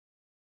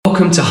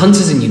Welcome to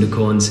Hunters and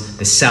Unicorns,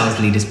 the Sales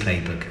Leaders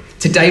Playbook.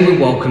 Today we're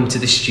welcome to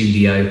the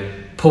studio,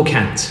 Paul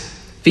Kant,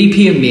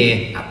 VP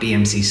EMEA at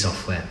BMC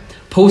Software.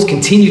 Paul's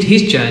continued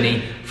his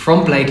journey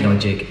from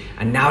BladeLogic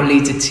and now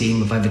leads a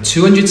team of over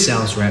 200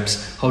 sales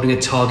reps holding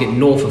a target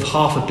north of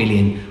 $500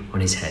 million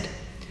on his head.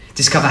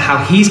 Discover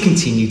how he's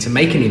continued to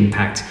make an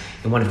impact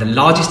in one of the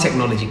largest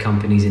technology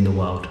companies in the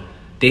world.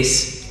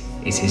 This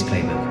is his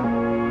playbook.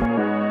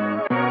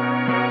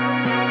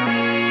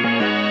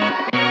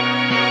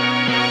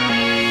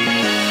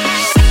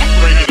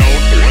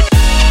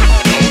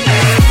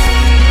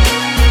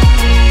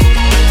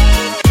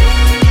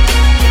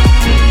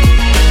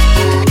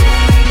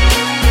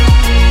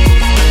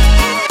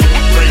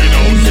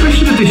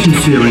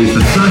 Series for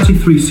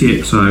 33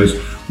 CXOs,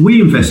 we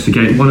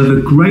investigate one of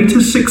the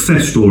greatest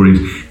success stories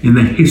in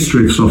the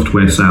history of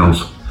software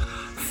sales.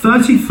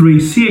 33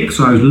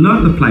 CXOs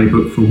learnt the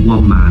playbook from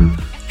one man,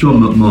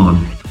 John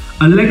McMahon,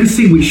 a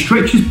legacy which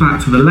stretches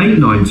back to the late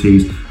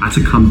 90s at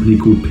a company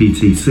called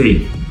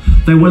PTC.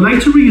 They were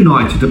later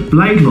reunited at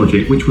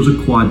BladeLogic, which was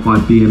acquired by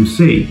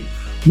BMC.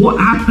 What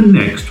happened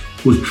next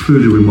was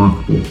truly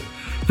remarkable.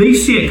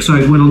 These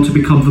CXOs went on to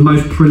become the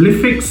most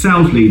prolific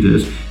sales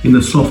leaders in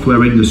the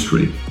software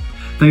industry.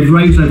 They've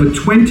raised over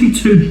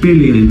 $22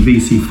 billion in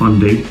VC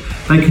funding.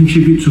 They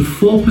contribute to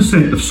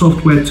 4% of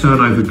software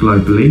turnover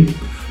globally,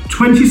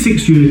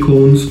 26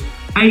 unicorns,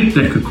 8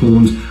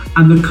 decacorns,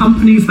 and the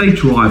companies they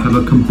drive have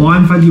a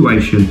combined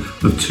valuation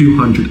of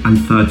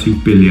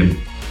 $230 billion.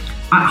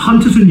 At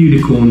Hunters and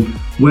Unicorn,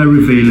 we're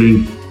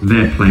revealing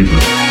their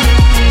playbook.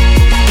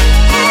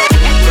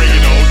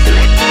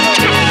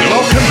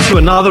 Welcome to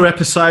another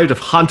episode of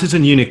Hunters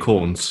and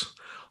Unicorns.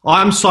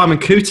 I'm Simon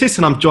Kutis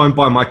and I'm joined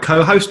by my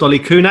co-host Ollie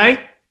Kune.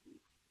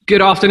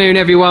 Good afternoon,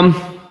 everyone.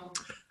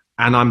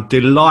 And I'm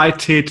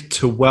delighted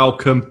to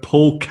welcome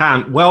Paul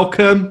Kant.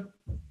 Welcome.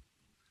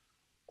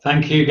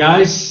 Thank you,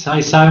 guys.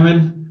 Hi,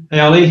 Simon. Hey,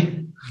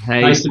 Ollie.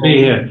 Hey, nice Paul. To be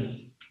here.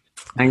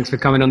 Thanks for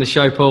coming on the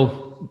show, Paul.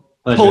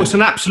 Pleasure. Paul, it's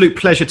an absolute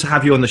pleasure to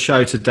have you on the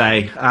show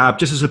today.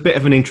 Just as a bit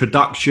of an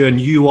introduction,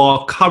 you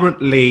are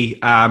currently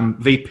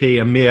VP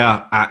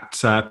EMEA at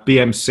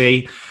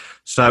BMC.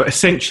 So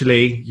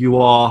essentially, you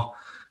are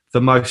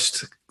the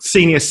most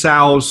senior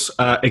sales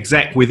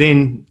exec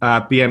within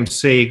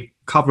BMC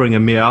covering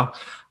EMEA.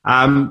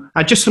 And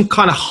just some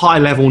kind of high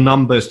level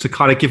numbers to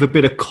kind of give a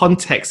bit of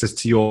context as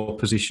to your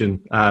position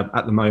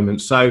at the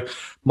moment. So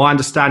my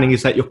understanding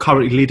is that you're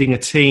currently leading a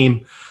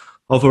team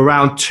of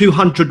around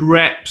 200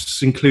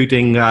 reps,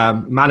 including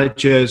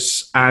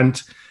managers,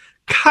 and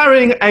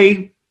carrying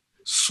a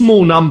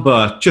small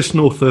number just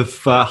north of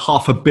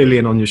 $500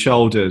 million on your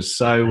shoulders.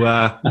 So,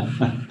 well,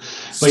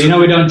 we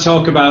don't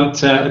talk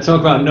about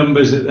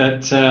numbers at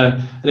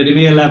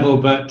EMEA level,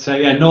 but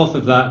north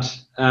of that,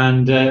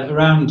 and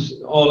around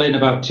all in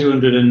about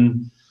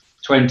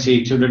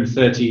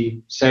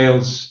 230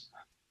 sales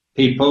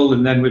people,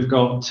 and then we've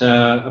got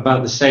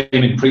about the same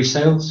in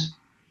pre-sales,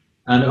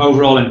 and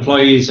overall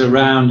employees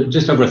around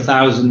just over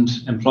 1,000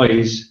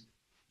 employees.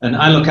 And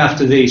I look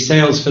after the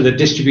sales for the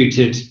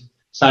distributed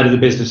side of the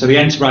business, so the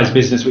enterprise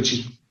business, which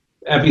is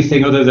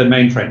everything other than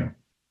mainframe.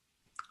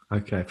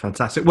 Okay,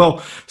 fantastic.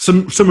 Well,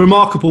 some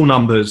remarkable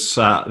numbers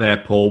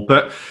there, Paul.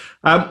 But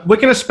we're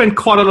going to spend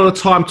quite a lot of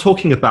time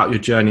talking about your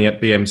journey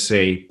at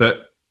BMC.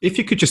 But if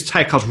you could just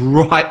take us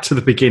right to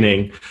the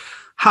beginning,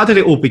 how did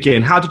it all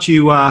begin? How did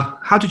you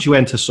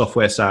enter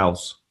software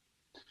sales?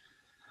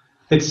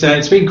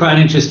 It's been quite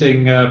an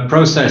interesting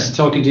process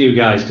talking to you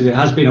guys, because it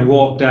has been a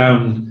walk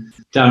down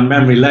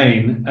memory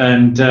lane,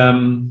 and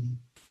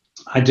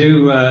I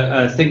do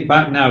think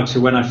back now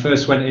to when I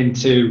first went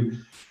into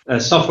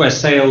software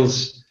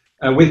sales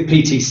with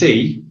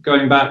PTC,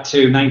 going back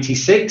to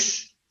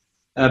 96.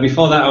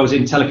 Before that, I was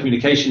in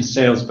telecommunications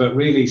sales, but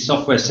really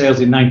software sales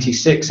in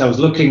 96. I was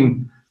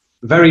looking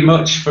very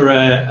much for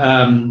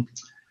a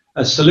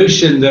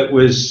solution that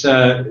was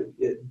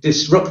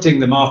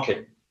disrupting the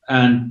market.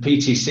 And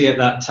PTC at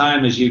that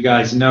time, as you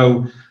guys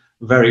know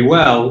very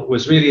well,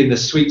 was really in the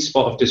sweet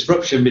spot of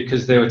disruption,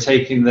 because they were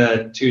taking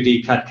the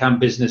 2D CAD/CAM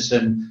business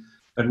and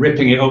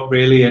ripping it up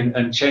really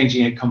and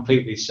changing it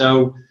completely.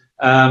 So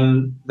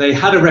they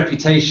had a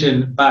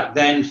reputation back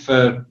then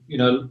for,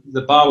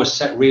 the bar was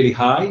set really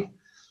high.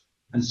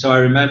 And so I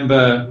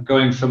remember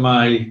going for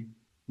my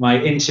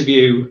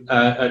interview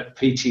at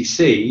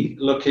PTC,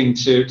 looking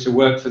to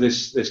work for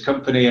this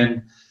company.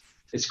 And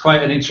it's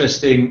quite an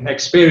interesting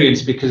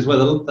experience, because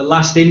the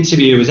last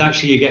interview was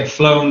actually you get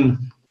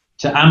flown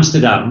to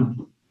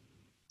Amsterdam,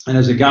 and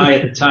there's a guy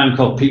at the time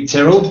called Pete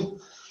Tyrrell.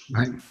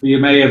 Right. You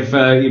may have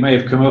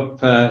come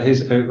up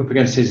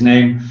against his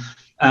name,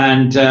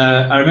 and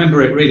I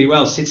remember it really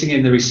well, sitting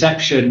in the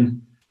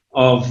reception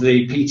of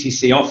the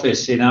PTC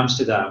office in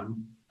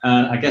Amsterdam.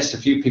 And I guess a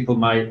few people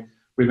might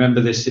remember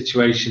this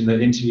situation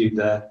that interviewed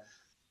there.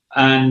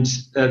 And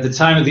the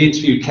time of the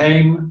interview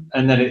came,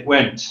 and then it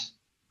went,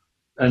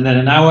 and then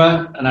an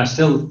hour, and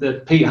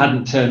Pete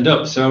hadn't turned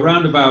up. So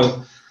around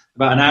about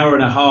an hour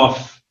and a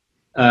half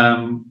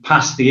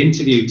past the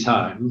interview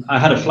time, I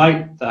had a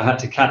flight that I had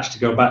to catch to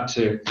go back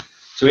to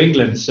to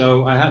England.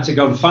 So I had to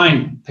go and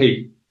find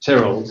Pete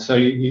Tyrrell. So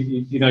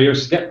you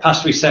get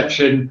past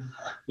reception,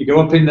 you go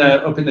up in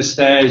the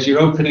stairs, you're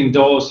opening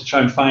doors to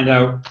try and find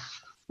out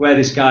where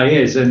this guy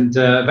is. And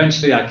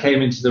eventually I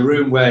came into the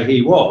room where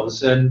he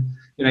was, and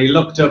he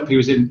looked up. He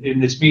was in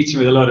this meeting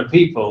with a lot of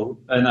people,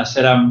 and I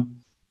said, "I'm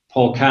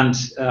Paul Cant.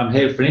 I'm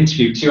here for an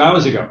interview 2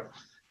 hours ago."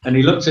 And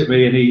he looked at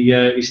me and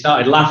he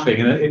started laughing.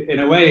 And in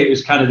a way, it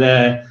was kind of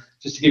their,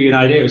 just to give you an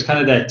idea, it was kind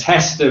of their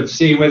test of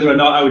seeing whether or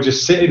not I would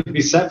just sit in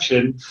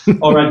reception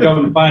or I'd go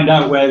and find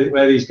out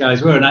where these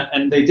guys were.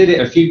 And they did it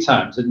a few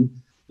times. And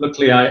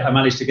luckily, I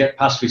managed to get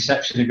past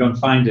reception and go and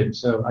find him.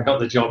 So I got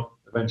the job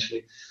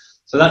eventually.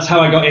 So that's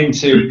how I got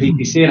into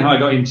PTC and how I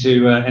got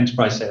into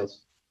enterprise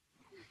sales.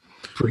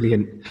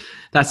 Brilliant.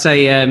 That's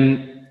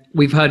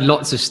we've heard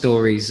lots of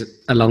stories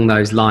along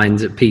those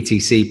lines at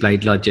PTC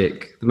Blade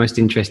Logic.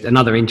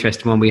 Another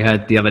interesting one we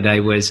heard the other day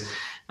was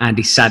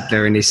Andy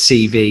Sadler and his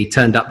CV.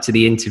 Turned up to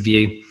the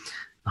interview,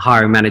 the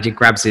hiring manager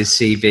grabs his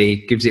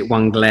CV, gives it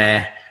one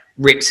glare,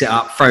 rips it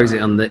up, throws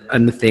it on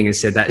the thing and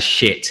said, "That's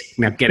shit.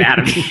 Now get out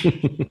of here."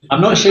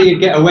 I'm not sure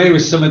you'd get away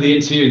with some of the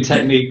interviewing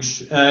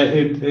techniques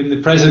in the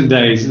present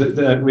days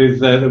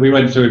that we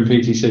went through in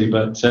PTC,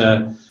 but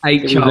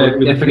HR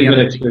with a pretty good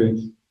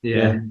experience.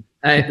 Yeah.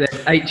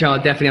 HR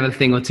definitely have a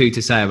thing or two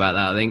to say about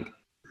that, I think.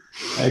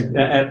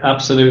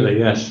 Absolutely,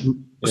 yes.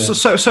 Yeah.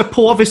 So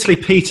Paul, obviously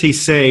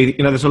PTC,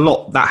 there's a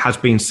lot that has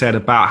been said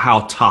about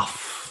how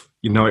tough,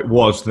 it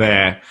was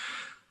there.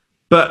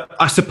 But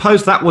I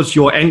suppose that was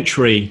your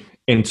entry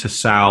into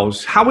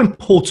sales. How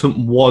important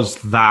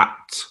was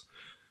that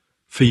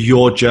for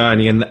your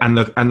journey and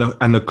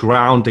the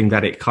grounding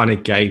that it kind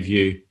of gave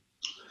you?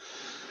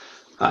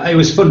 It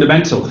was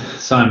fundamental,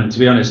 Simon, to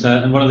be honest.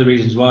 And one of the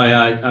reasons why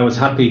I was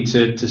happy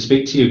to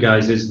speak to you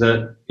guys is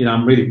that,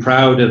 I'm really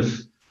proud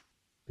of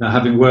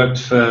having worked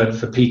for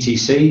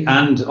PTC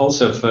and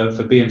also for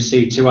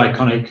BMC, two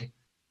iconic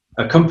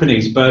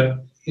companies.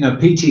 But,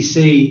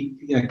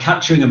 PTC,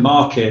 capturing a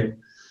market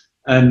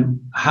and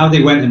how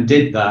they went and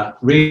did that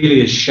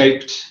really has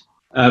shaped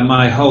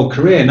my whole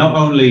career, not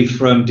only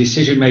from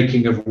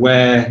decision-making of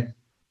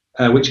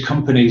which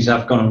companies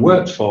I've gone and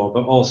worked for,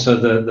 but also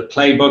the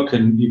playbook.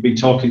 And you've been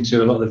talking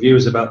to a lot of the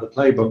viewers about the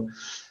playbook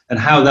and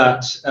how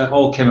that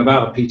all came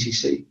about at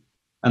PTC.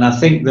 And I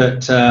think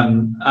that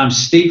I'm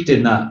steeped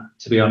in that,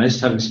 to be honest,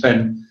 having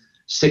spent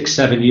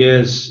 6-7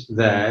 years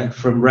there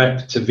from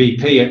rep to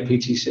VP at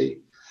PTC.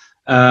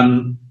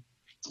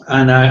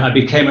 And I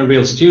became a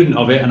real student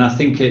of it. And I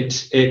think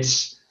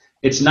it's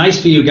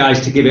nice for you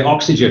guys to give it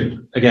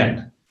oxygen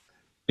again.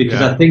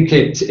 Because I think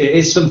it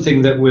is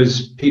something that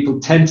people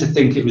tend to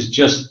think it was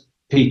just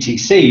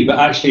PTC, but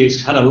actually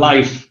it's had a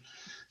life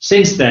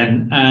since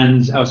then.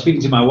 And I was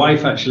speaking to my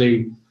wife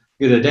actually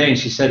the other day, and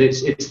she said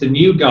it's the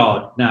new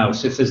guard now.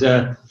 So if there's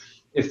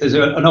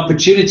an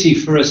opportunity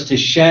for us to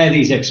share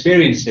these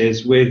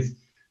experiences with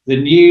the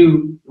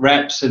new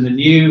reps and the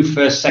new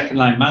first, second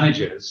line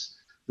managers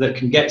that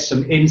can get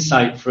some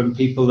insight from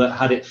people that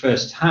had it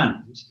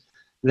firsthand,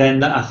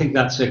 then I think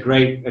that's a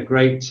great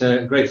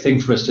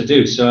thing for us to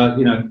do. So,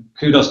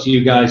 kudos to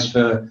you guys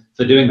for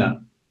doing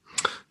that.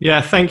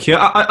 Yeah, thank you.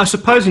 I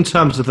suppose in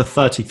terms of the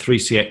 33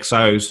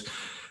 CXOs,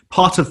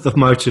 part of the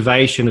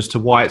motivation as to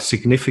why it's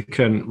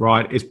significant,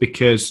 right, is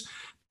because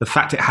the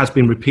fact it has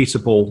been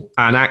repeatable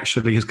and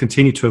actually has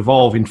continued to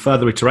evolve in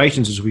further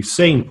iterations, as we've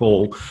seen,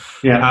 Paul.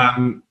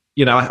 Yeah.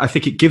 I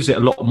think it gives it a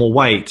lot more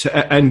weight.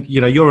 And,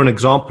 you're an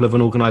example of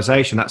an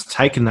organization that's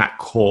taken that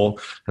core.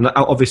 And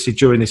obviously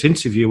during this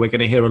interview, we're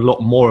going to hear a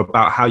lot more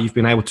about how you've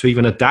been able to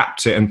even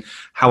adapt it and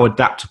how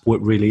adaptable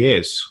it really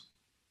is.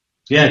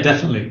 Yeah,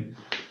 definitely.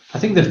 I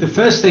think the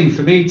first thing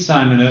for me,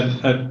 Simon,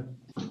 at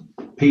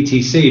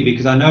PTC,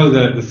 because I know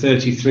that the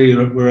 33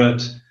 were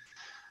at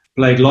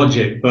Blade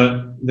Logic,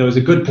 but there was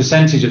a good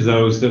percentage of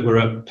those that were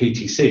at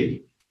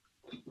PTC,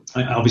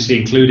 obviously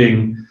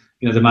including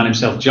the man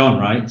himself, John,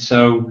 right?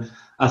 So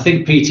I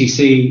think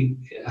PTC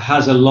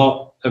has a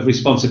lot of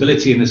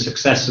responsibility in the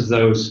success of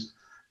those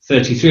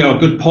 33, or a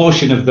good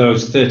portion of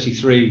those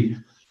 33.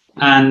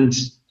 And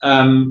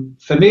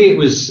for me, it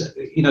was,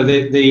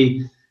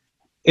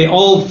 it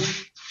all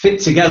fit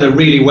together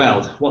really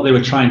well, what they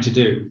were trying to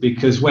do.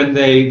 Because when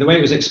the way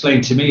it was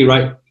explained to me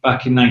right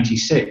back in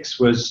 96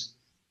 was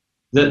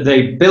that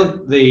they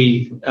built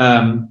the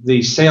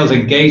sales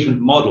engagement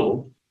model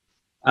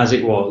as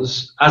it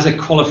was, as a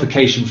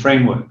qualification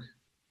framework.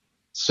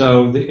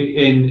 So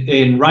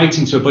in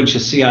writing to a bunch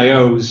of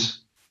CIOs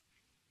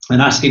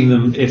and asking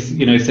them if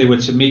they were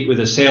to meet with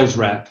a sales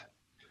rep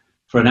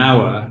for an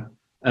hour,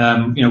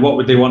 what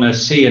would they want to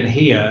see and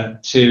hear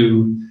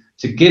to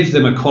give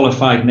them a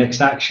qualified next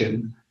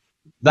action,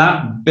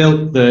 that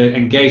built the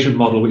engagement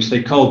model, which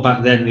they called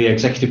back then the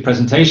executive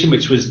presentation,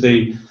 which was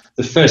the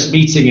first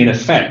meeting in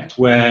effect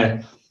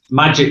where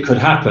magic could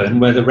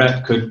happen, where the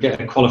rep could get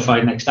a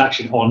qualified next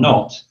action or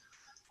not.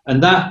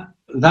 And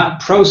that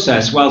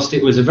process, whilst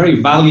it was a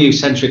very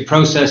value-centric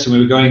process, and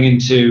we were going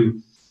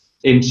into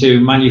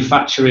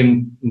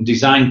manufacturing and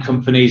design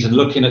companies and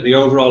looking at the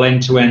overall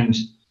end-to-end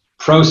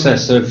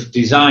process of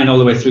design all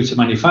the way through to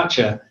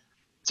manufacture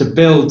to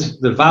build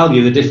the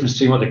value, the difference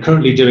between what they're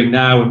currently doing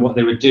now and what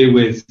they would do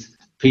with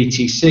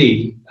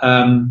PTC.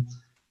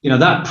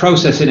 That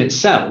process in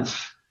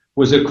itself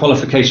was a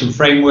qualification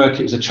framework.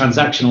 It was a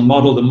transactional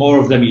model. The more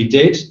of them you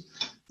did,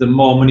 the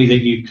more money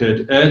that you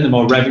could earn, the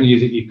more revenue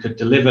that you could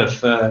deliver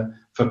for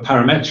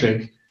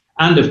Parametric,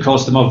 and of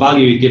course, the more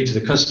value you give to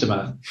the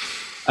customer.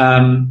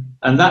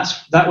 And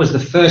that was the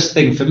first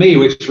thing for me,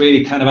 which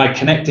really kind of I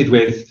connected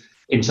with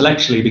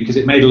intellectually, because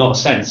it made a lot of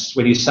sense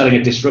when you're selling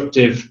a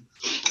disruptive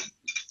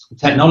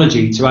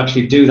technology to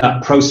actually do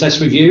that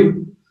process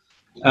review.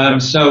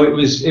 So it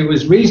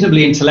was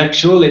reasonably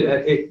intellectual.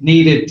 It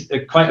needed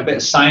quite a bit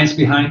of science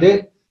behind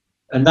it,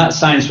 and that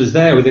science was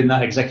there within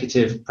that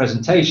executive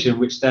presentation,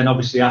 which then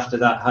obviously after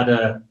that had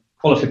a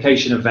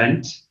qualification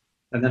event,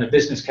 and then a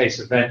business case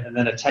event, and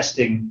then a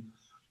testing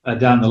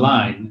down the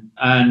line.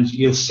 And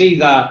you'll see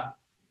that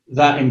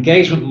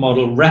engagement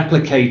model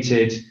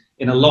replicated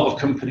in a lot of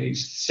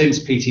companies since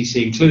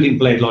PTC, including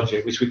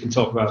BladeLogic, which we can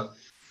talk about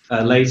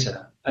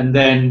later. And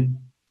then,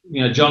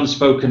 John's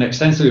spoken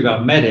extensively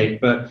about Medic,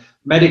 but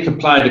Medic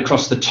applied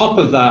across the top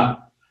of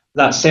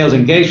that sales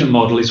engagement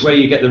model is where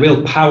you get the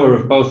real power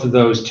of both of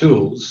those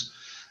tools,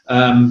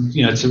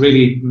 to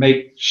really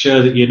make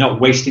sure that you're not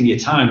wasting your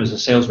time as a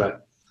sales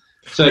rep.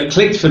 So it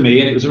clicked for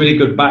me, and it was a really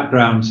good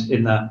background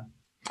in that.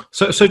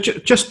 So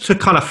just to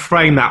kind of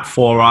frame that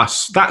for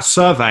us, that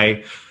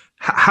survey,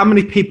 how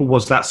many people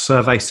was that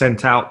survey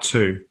sent out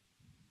to?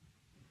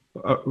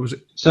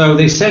 So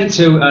they sent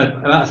to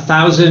about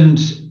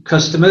 1,000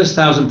 customers,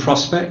 1,000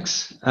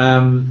 prospects,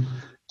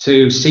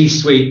 to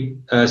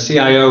C-suite,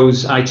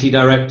 CIOs, IT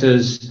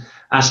directors,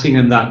 asking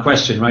them that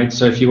question, right?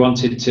 So if you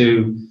wanted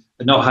to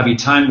not have your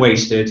time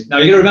wasted. Now,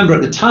 you got to remember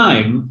at the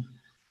time,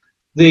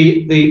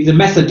 the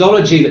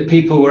methodology that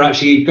people were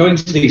actually going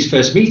to these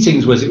first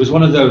meetings it was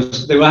one of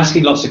those, they were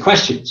asking lots of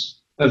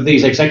questions of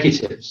these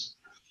executives.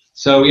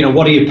 So,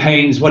 what are your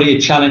pains? What are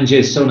your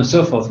challenges? So on and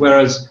so forth.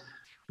 Whereas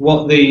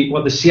what the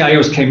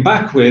CIOs came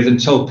back with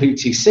and told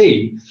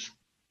PTC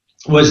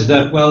was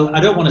that, well, I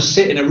don't want to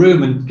sit in a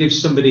room and give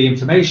somebody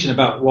information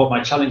about what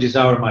my challenges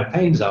are and my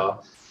pains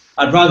are.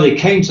 I'd rather they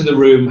came to the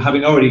room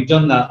having already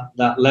done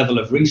that level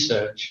of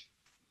research.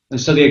 And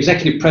so the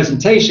executive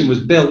presentation was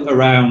built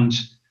around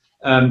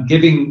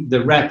giving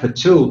the rep a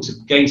tool to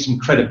gain some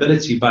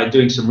credibility by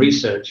doing some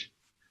research.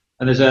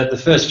 And there's the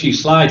first few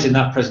slides in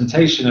that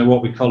presentation are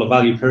what we call a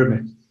value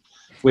pyramid,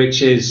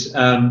 which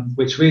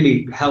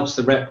really helps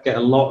the rep get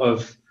a lot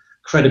of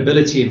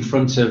credibility in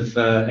front of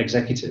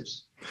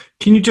executives.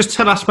 Can you just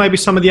tell us maybe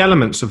some of the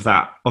elements of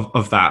that? What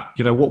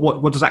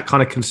does that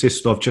kind of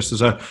consist of, just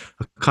as a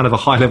kind of a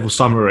high level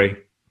summary?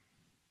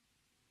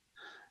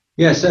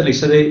 Yeah, certainly.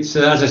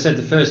 So as I said,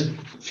 the first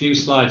few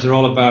slides are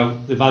all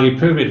about the value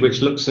pyramid,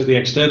 which looks at the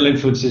external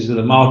influences of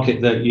the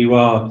market that you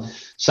are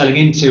selling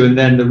into, and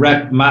then the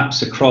rep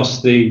maps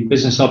across the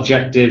business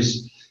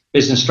objectives,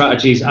 business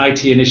strategies,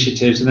 IT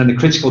initiatives, and then the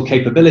critical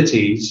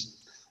capabilities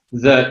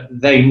that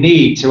they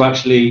need to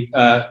actually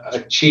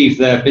achieve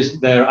their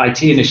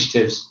IT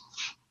initiatives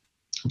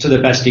to the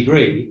best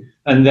degree.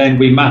 And then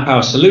we map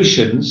our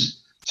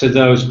solutions to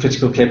those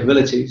critical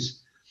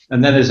capabilities.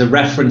 And then there's a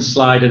reference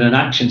slide and an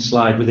action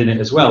slide within it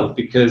as well,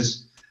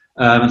 because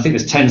I think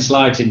there's 10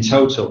 slides in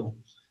total.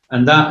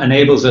 And that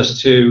enables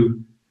us to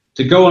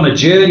go on a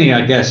journey,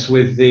 I guess,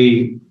 with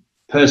the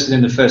person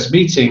in the first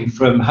meeting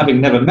from having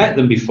never met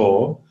them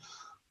before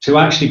to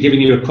actually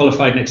giving you a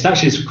qualified next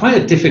action. It's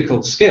quite a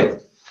difficult skill.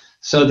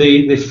 So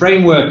the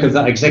framework of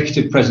that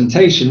executive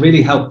presentation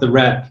really helped the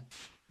rep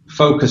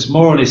focus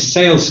more on his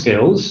sales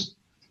skills,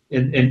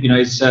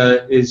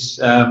 his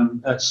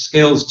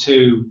skills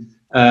to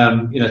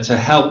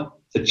help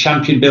the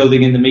champion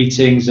building in the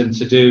meetings and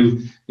to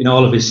do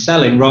all of his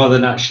selling rather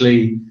than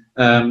actually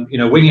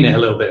winging it a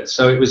little bit.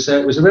 So it was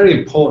a very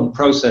important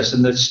process,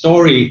 and the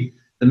story,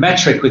 the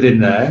metric within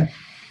there,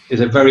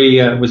 was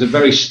a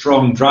very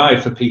strong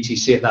drive for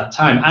PTC at that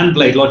time, and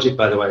BladeLogic,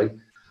 by the way,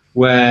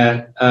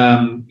 where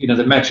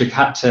the metric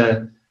had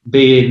to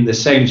be in the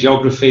same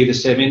geography, the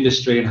same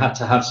industry, and had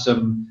to have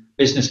some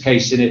business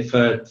case in it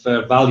for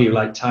value,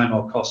 like time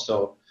or cost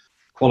or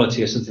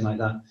quality or something like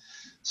that.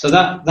 So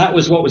that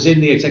was what was in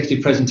the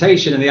executive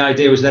presentation, and the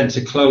idea was then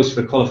to close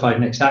for a qualified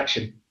next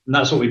action. And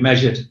that's what we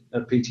measured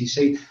at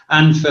PTC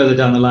and further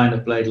down the line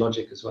at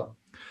BladeLogic as well.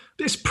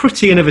 It's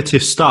pretty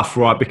innovative stuff,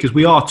 right? Because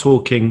we are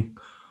talking,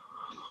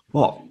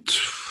 almost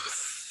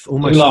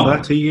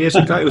 30 years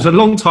ago. It was a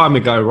long time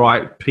ago,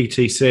 right,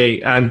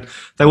 PTC. And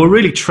they were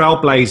really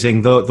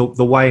trailblazing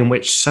the way in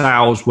which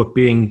sales were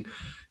being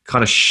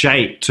kind of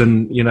shaped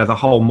and, the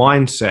whole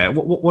mindset.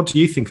 What do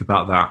you think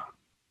about that?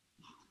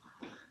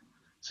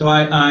 So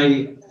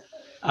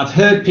I've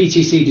heard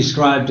PTC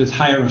described as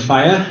hire and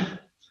fire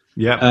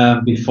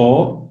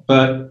before,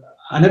 but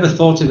I never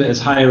thought of it as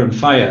hire and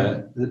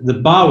fire. The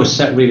bar was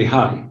set really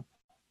high.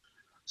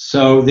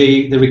 So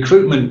the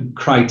recruitment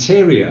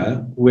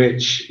criteria,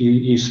 which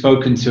you've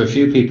spoken to a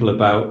few people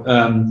about,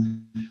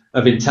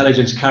 of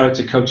intelligence,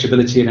 character,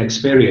 coachability, and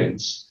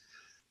experience,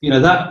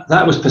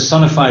 that was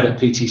personified at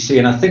PTC,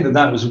 and I think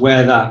that was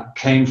where that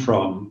came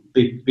from,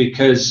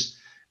 because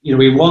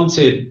we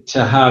wanted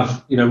to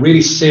have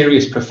really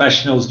serious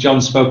professionals.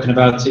 John's spoken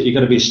about it. You've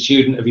got to be a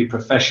student of your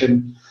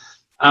profession.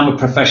 I'm a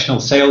professional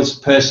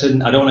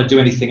salesperson. I don't want to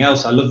do anything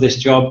else. I love this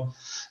job.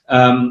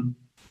 And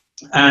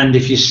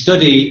if you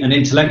study and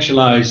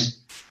intellectualize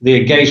the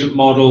engagement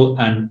model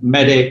and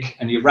MEDDIC,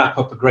 and you wrap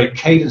up a great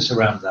cadence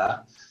around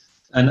that,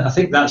 and I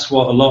think that's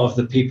what a lot of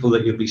the people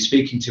that you'll be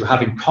speaking to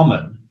have in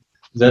common,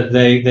 that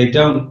they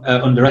don't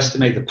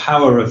underestimate the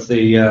power of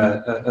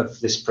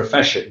this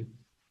profession.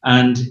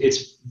 And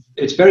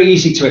it's very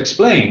easy to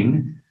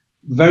explain,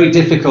 very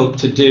difficult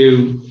to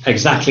do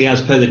exactly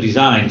as per the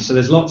design. So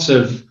there's lots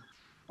of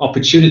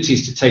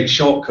opportunities to take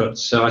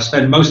shortcuts. So I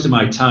spend most of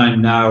my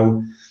time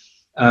now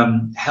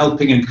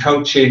helping and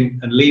coaching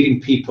and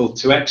leading people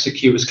to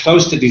execute as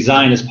close to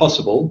design as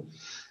possible,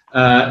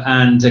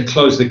 and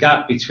close the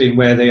gap between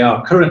where they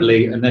are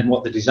currently and then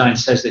what the design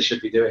says they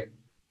should be doing.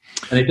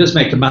 And it does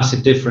make a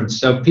massive difference.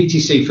 So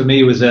PTC for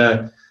me was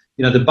the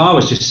bar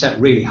was just set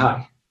really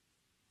high.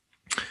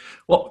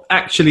 Well,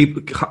 actually,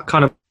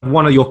 kind of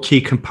one of your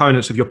key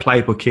components of your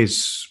playbook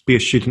is be a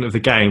student of the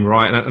game,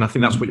 right? And I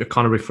think that's what you're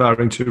kind of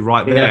referring to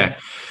right there. Yeah.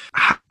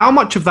 How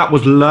much of that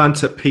was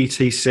learnt at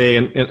PTC,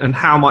 and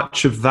how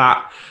much of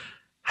that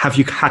have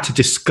you had to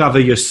discover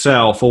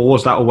yourself, or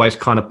was that always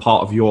kind of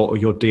part of your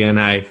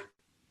DNA?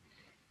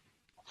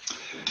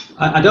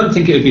 I don't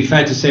think it would be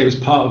fair to say it was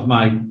part of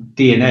my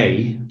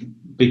DNA,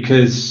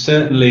 because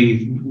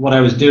certainly what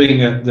I was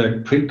doing at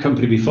the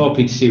company before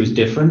PTC was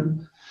different.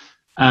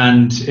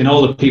 And in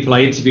all the people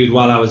I interviewed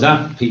while I was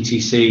at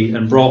PTC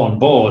and brought on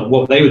board,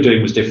 what they were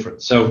doing was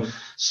different. So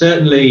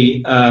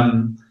certainly,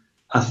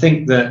 I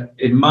think that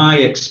in my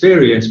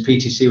experience,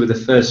 PTC were the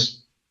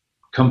first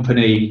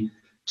company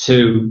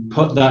to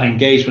put that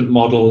engagement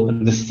model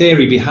and the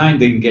theory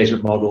behind the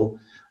engagement model,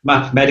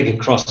 map MEDDIC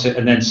across it,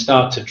 and then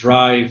start to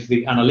drive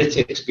the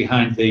analytics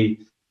behind the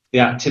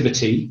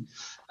activity,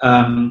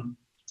 and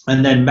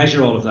then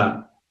measure all of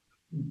that.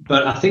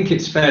 But I think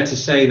it's fair to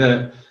say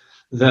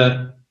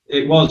that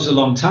it was a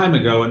long time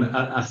ago, and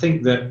I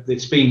think that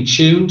it's been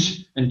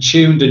tuned and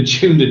tuned and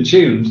tuned and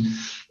tuned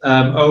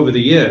over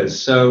the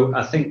years. So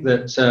I think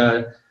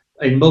that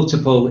in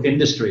multiple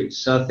industries.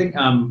 So I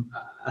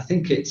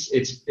think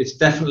it's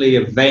definitely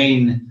a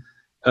vein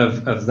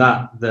of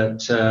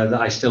that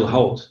I still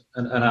hold,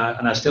 and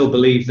I still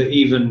believe that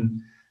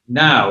even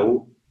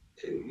now,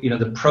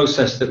 the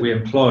process that we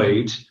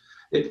employed,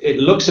 it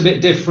looks a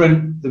bit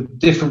different, the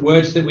different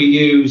words that we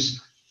use,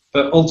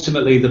 but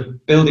ultimately the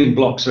building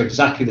blocks are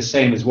exactly the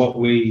same as what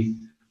we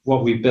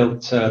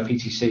built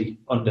PTC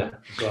under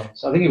as well.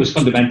 So I think it was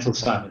fundamental,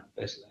 Simon,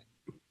 basically.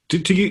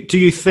 Do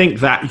you think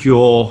that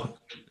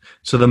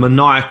the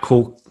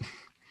maniacal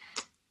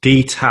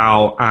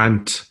detail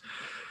and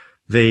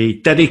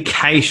the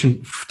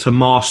dedication to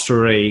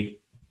mastery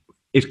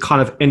is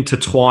kind of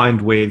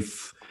intertwined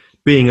with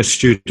being a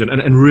student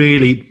and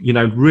really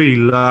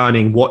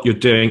learning what you're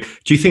doing?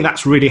 Do you think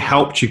that's really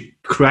helped you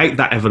create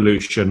that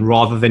evolution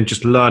rather than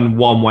just learn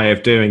one way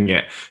of doing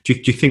it? Do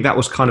you think that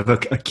was kind of a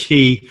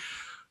key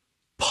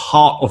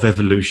part of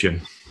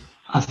evolution?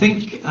 I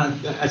think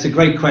that's a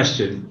great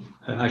question,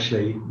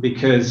 actually,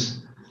 because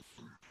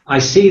I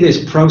see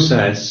this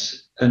process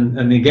and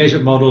the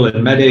engagement model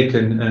and MEDDIC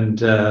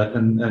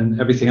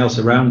and everything else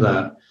around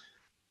that.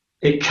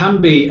 It can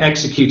be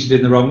executed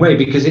in the wrong way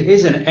because it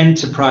is an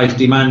enterprise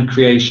demand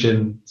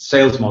creation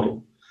sales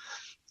model.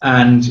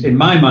 And in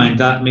my mind,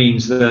 that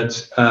means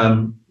that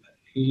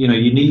you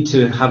need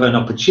to have an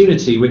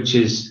opportunity which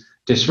is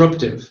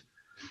disruptive.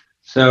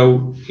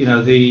 So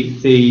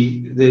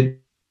the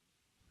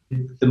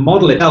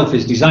model itself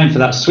is designed for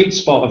that sweet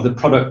spot of the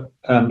product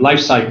life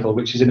cycle,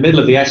 which is in the middle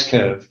of the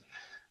S-curve,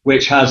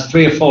 which has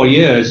 3 or 4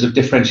 years of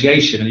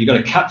differentiation, and you've got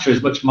to capture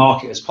as much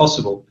market as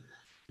possible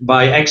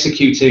by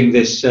executing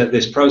this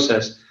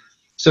process.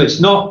 So it's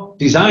not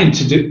designed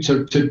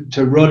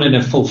to run in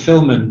a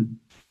fulfillment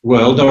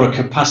world or a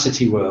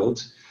capacity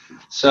world.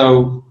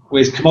 So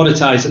with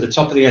commoditized at the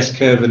top of the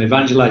S-curve and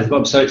evangelize the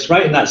bottom. So it's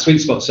right in that sweet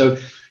spot. So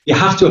you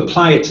have to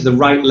apply it to the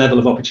right level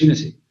of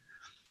opportunity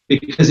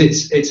because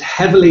it's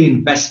heavily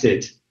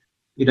invested.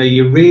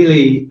 You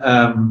really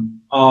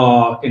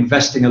are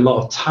investing a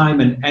lot of time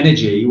and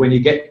energy when you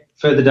get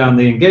further down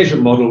the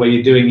engagement model where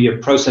you're doing your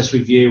process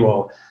review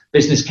or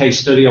business case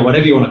study or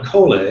whatever you want to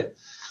call it.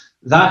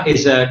 That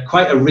is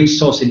quite a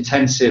resource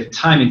intensive,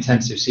 time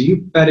intensive. So you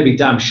better be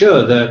damn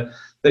sure that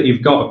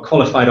you've got a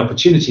qualified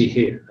opportunity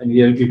here, and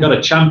you've got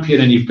a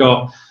champion, and you've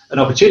got an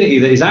opportunity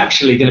that is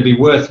actually going to be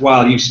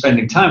worthwhile you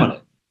spending time on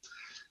it.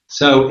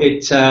 So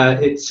it's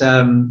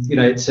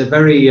a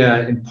very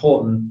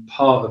important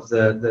part of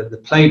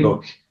the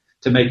playbook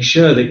to make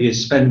sure that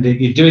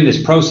you're doing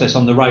this process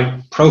on the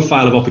right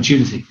profile of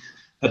opportunity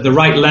at the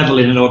right level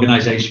in an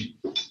organization.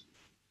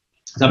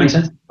 Does that make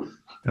sense?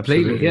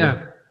 Completely,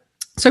 yeah.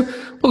 So,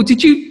 Paul,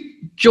 did you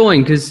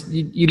join because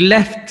you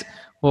left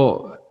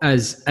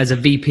as a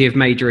VP of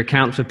major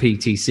account for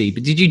PTC,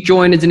 but did you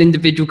join as an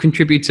individual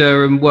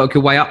contributor and work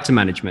your way up to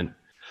management?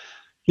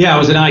 Yeah, I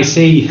was an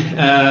IC.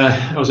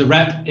 I was a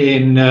rep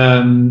in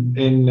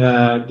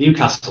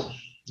Newcastle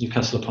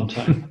upon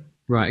Tyne.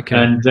 Right. Okay.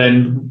 And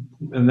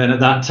then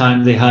at that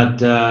time they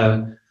had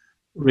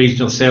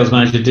regional sales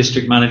managers,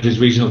 district managers,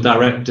 regional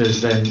directors,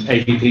 then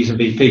AVPs and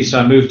VPs. So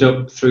I moved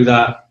up through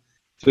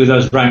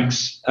those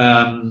ranks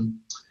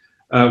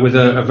with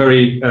a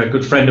very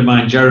good friend of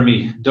mine,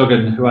 Jeremy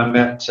Duggan, who I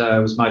met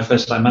was my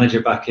first line manager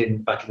back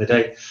in the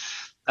day.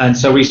 And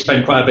so we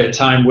spent quite a bit of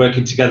time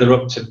working together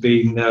up to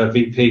being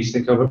VPs. I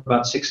think over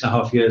about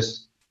 6.5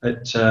 years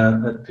at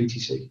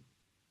PTC.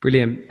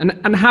 Brilliant.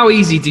 And how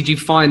easy did you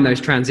find those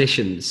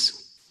transitions?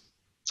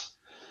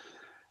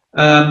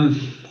 That's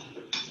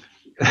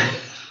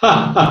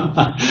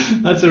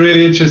a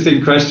really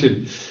interesting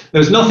question. There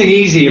was nothing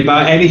easy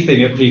about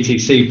anything at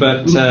PTC,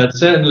 but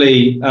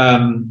certainly,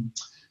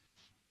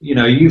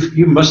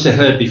 you must have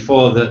heard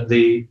before that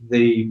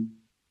the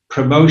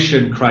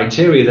promotion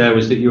criteria there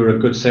was that you were a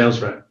good sales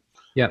rep.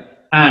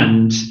 Yep.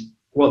 And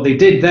what they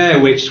did there,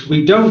 which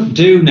we don't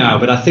do now,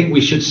 but I think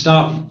we should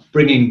start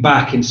bringing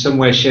back in some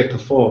way, shape, or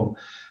form.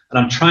 And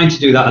I'm trying to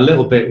do that a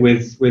little bit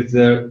with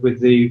the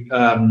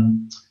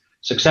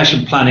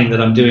succession planning that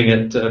I'm doing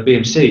at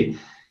BMC.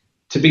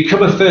 To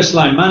become a first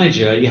line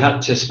manager, you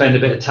had to spend a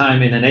bit of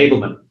time in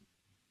enablement,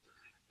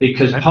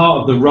 because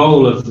part of the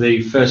role of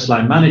the first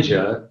line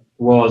manager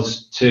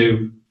was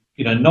to,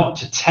 not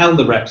to tell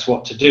the reps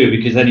what to do,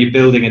 because then you're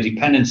building a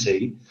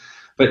dependency,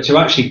 but to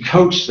actually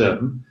coach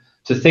them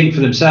to think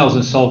for themselves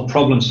and solve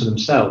problems for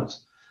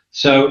themselves.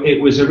 So it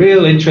was a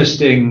real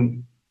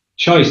interesting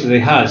choice that they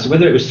had. So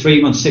whether it was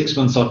 3 months, 6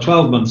 months, or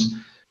 12 months,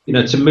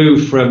 to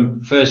move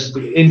from first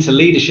into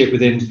leadership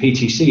within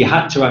PTC, you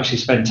had to actually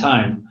spend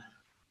time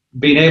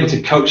being able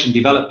to coach and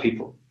develop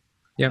people.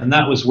 Yeah. And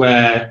that was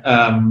where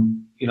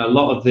a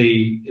lot of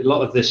the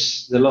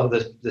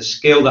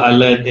skill that I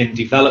learned in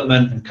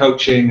development and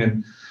coaching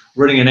and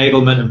running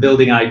enablement and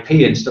building IP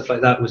and stuff like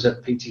that was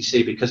at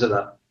PTC because of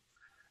that.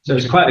 So it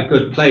was quite a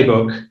good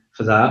playbook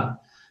for that.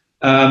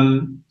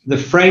 The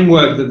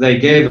framework that they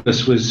gave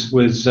us was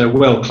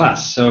world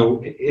class.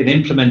 So in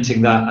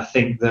implementing that, I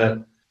think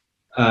that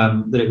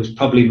it was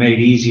probably made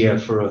easier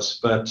for us.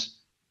 But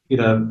I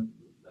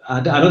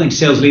don't think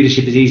sales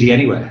leadership is easy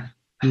anywhere,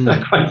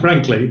 quite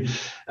frankly.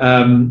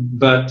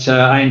 But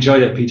I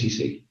enjoyed it at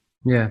PTC.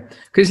 Yeah,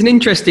 because it's an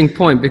interesting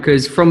point,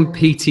 because from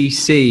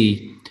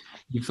PTC,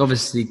 you've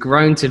obviously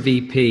grown to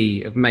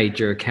VP of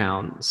major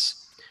accounts.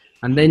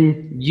 And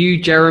then you,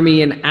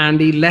 Jeremy, and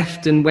Andy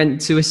left and went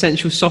to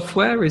Essential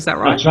Software. Is that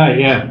right? That's right,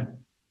 yeah.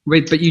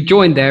 But you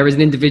joined there as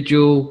an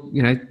individual,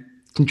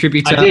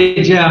 contributor. I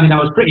did, yeah. I mean,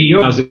 I was pretty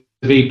young. I was a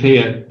VP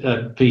at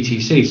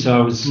PTC, so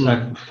I was, I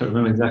can't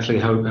remember exactly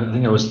how, I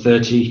think I was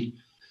 30,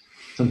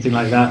 something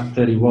like that,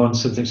 31,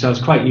 something. So I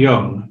was quite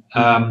young.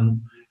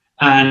 And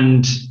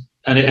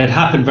it had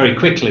happened very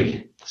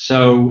quickly.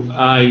 So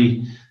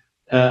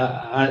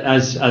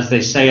as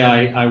they say,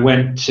 I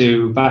went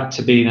back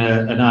to being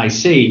an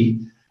IC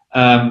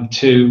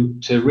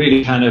to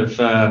really kind of,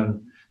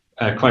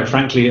 quite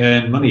frankly,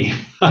 earn money.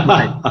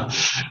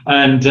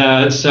 And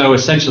so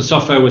Essential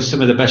Software was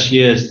some of the best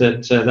years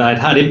that I'd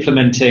had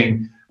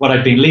implementing what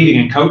I'd been leading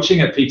and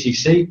coaching at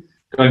PTC,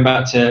 going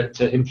back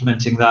to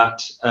implementing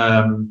that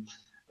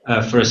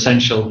for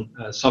Essential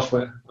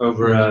Software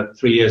over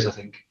 3 years, I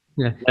think.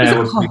 Yeah.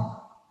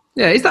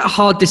 Is that a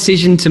hard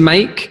decision to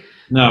make?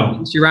 No.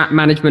 Once you're at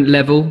management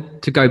level,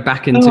 to go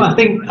back into. No, I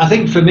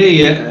think for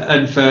me,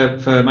 and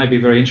for might be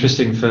very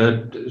interesting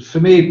for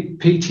me,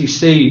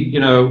 PTC.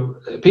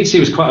 PTC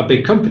was quite a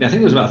big company. I think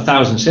there was about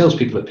 1,000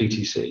 salespeople at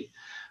PTC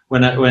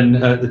when at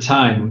the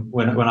time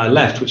when I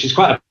left, which is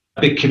quite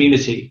a big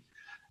community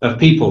of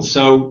people.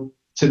 So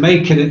to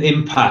make an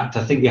impact,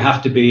 I think you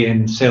have to be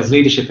in sales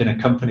leadership in a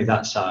company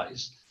that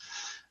size.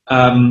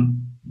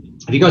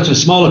 If you go to a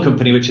smaller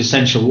company, which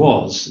Essential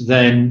was,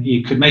 then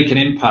you could make an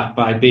impact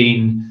by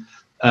being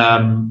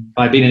an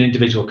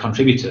individual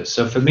contributor.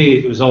 So for me,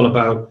 it was all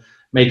about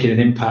making an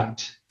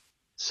impact.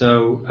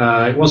 So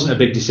it wasn't a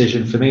big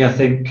decision for me. I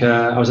think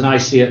I was an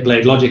IC at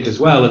Blade Logic as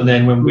well. And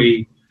then when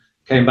we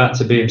came back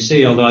to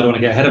BMC, although I don't want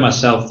to get ahead of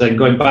myself, then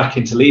going back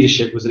into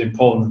leadership was an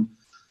important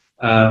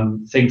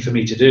thing for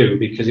me to do,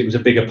 because it was a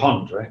bigger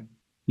pond, right?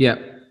 Yeah.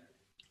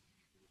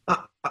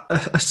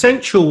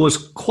 Essential was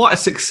quite a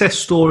success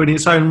story in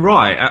its own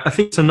right. I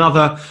think it's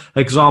another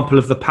example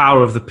of the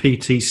power of the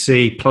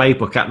PTC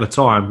playbook at the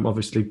time.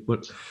 Obviously,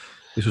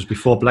 this was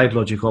before Blade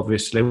Logic,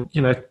 obviously.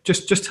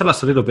 Just tell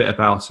us a little bit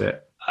about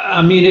it.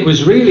 I mean, it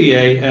was really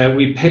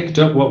we picked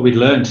up what we'd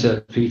learned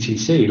at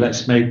PTC,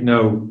 let's make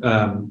no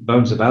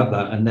bones about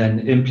that, and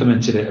then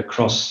implemented it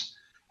across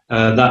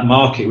that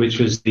market, which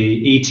was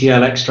the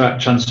ETL,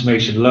 extract,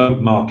 transformation, load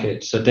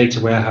market, so data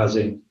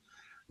warehousing.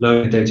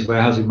 Low data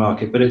warehousing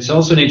market. But it's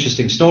also an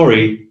interesting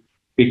story,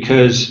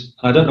 because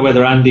I don't know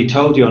whether Andy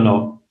told you or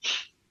not,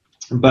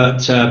 but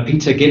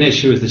Peter Guinness,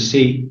 who was the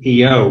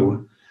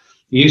CEO,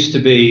 used to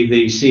be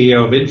the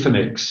CEO of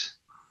Infomix.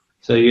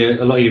 So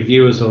a lot of your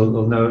viewers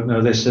will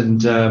know this, and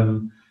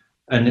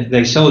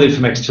they sold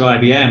Infomix to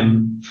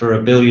IBM for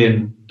 $1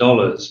 billion,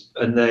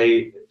 and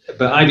they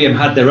IBM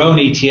had their own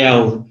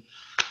ETL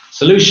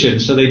solution,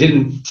 so they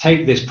didn't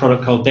take this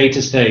product called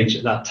DataStage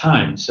at that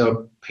time.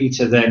 So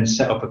Peter then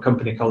set up a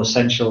company called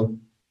Essential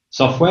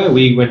Software.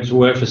 We went to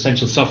work for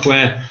Essential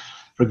Software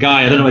for a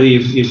guy, I don't know whether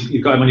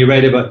you've got him on your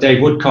radar, but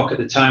Dave Woodcock at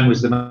the time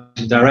was the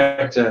managing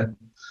director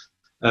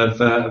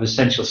of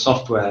Essential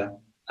Software.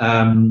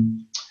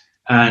 And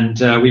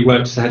we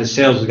worked as the head of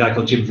sales with a guy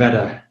called Jim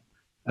Vedder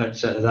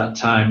at that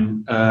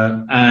time.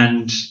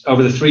 And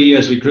over the 3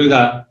 years, we grew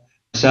that.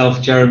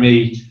 Myself,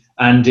 Jeremy,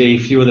 Andy, a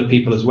few other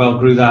people as well,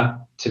 grew that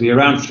to be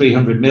around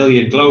 300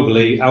 million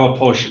globally. Our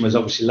portion was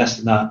obviously less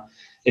than that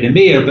in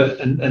EMEA.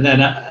 And then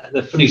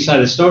the funny side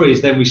of the story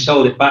is then we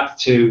sold it back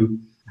to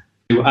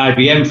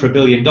IBM for $1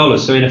 billion.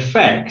 So in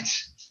effect,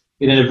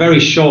 in a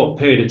very short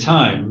period of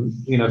time,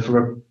 for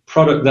a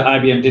product that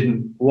IBM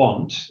didn't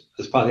want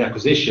as part of the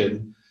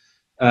acquisition,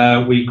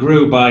 we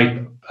grew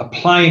by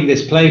applying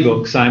this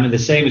playbook, Simon, the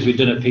same as we've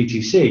done at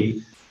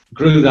PTC,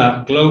 grew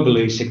that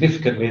globally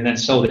significantly and then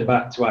sold it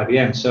back to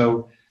IBM.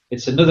 So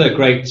it's another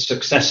great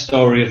success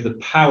story of the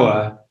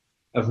power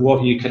of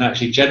what you can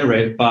actually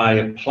generate by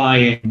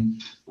applying,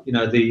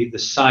 the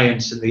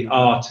science and the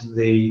art and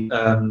the,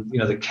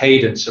 the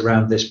cadence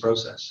around this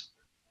process.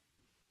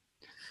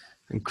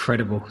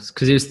 Incredible,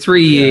 because it was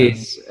 3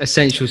 years,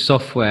 Essential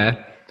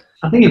Software.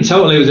 I think in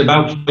total it was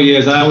about 4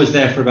 years. I was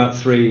there for about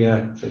 3,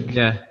 I think.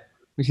 Yeah,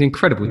 it's an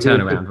incredible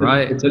turnaround,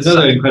 right? It's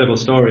another incredible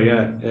story,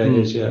 it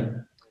is, yeah.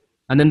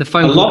 And then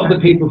a lot of the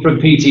people from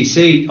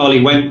PTC,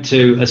 Ollie, went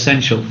to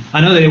Essential.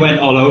 I know they went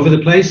all over the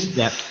place,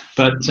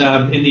 but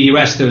in the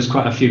US there was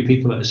quite a few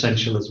people at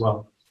Essential as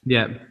well.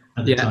 Yeah,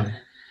 at the time.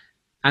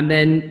 And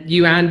then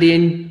you,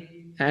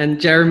 Andy, and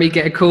Jeremy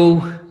get a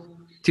call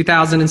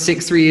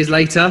 2006, 3 years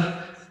later,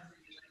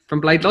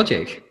 from Blade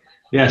Logic.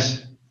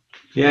 Yes.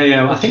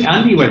 Yeah. Well, I think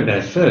Andy went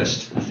there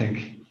first, I think.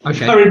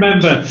 Okay. If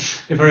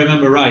I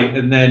remember right,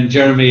 and then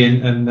Jeremy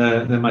and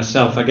then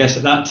myself. I guess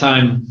at that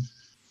time,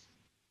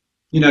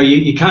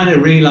 you kind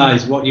of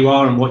realize what you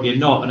are and what you're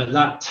not. And at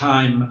that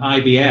time,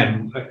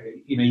 IBM,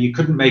 you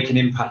couldn't make an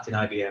impact in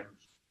IBM.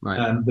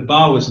 Right. The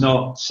bar was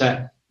not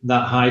set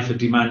that high for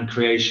demand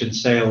creation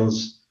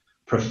sales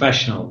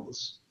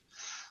professionals.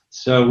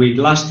 So we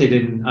lasted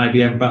in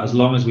IBM about as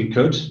long as we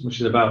could, which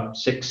was about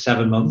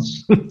 6-7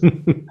 months,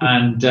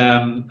 and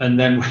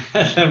then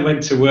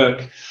went to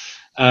work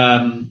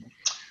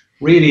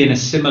really in a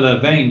similar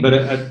vein. But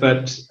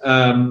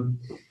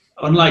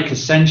unlike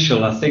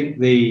Essential, I think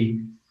the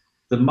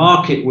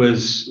market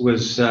was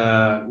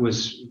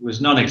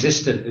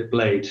non-existent at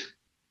Blade.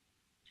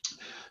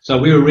 So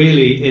we were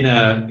really in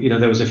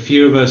there was a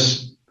few of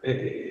us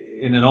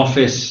in an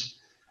office,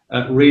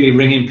 really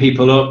ringing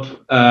people up.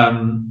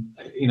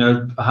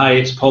 Hi,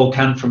 it's Paul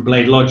Kant from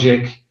Blade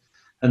Logic,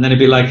 and then it'd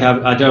be like,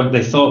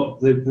 they thought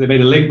they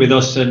made a link with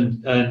us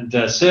and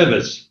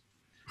servers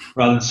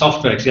rather than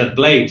software, because you had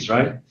blades,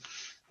 right?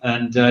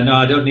 And no,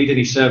 I don't need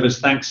any servers,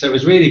 thanks. So it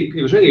was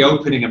really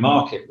opening a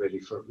market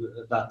really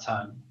at that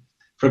time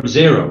from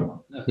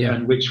zero,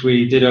 and which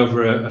we did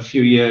over a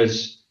few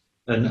years.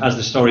 And as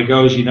the story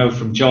goes,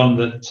 from John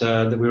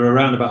that we were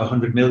around about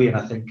 100 million,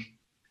 I think,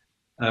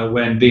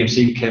 when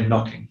BMC came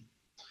knocking.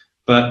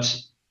 But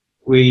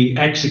we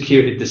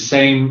executed the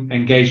same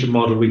engagement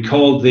model. We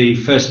called the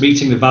first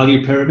meeting the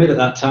value pyramid at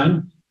that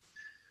time.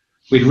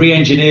 We'd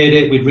re-engineered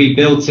it, we'd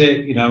rebuilt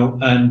it,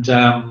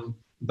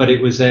 but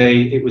it was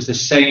the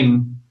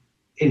same,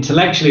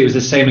 intellectually it was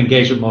the same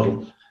engagement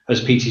model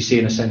as PTC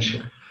and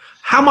Essential.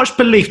 How much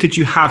belief did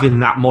you have in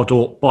that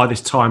model by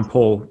this time,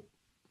 Paul?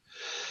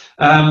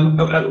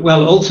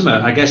 Well,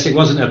 ultimate, I guess it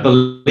wasn't a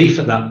belief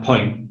at that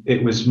point.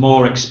 It was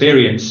more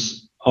experience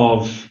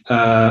of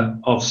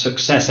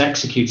success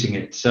executing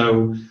it.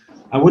 So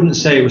I wouldn't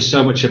say it was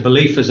so much a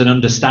belief as an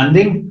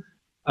understanding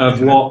of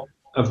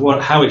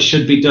how it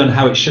should be done,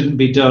 how it shouldn't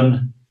be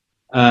done,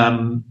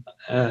 an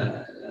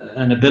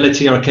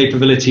ability or a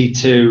capability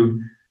to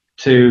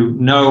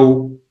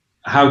know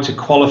how to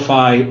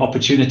qualify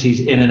opportunities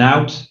in and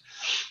out.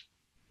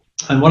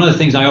 And one of the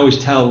things I always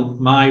tell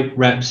my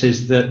reps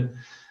is that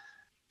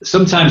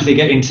sometimes they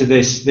get into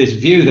this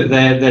view that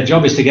their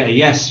job is to get a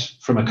yes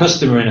from a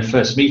customer in a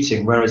first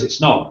meeting, whereas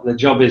it's not. Their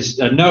job is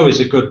a no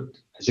is a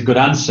good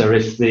answer.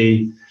 If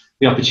the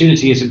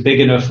opportunity isn't big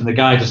enough and the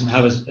guy doesn't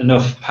have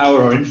enough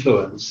power or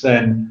influence,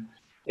 then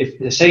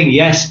if saying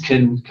yes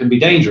can be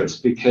dangerous,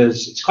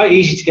 because it's quite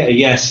easy to get a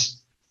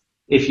yes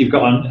if you've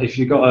got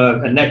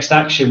a next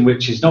action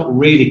which is not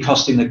really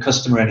costing the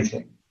customer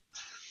anything.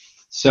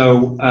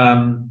 So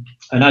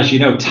and as you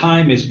know,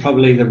 time is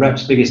probably the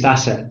rep's biggest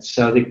asset.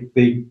 So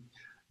the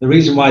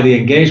reason why the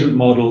engagement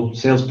model,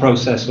 sales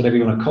process, whatever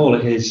you want to call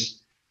it,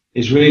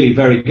 is really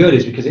very good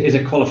is because it is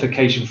a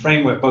qualification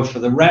framework, both for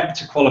the rep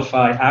to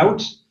qualify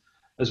out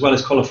as well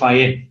as qualify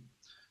in.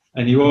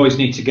 And you always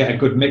need to get a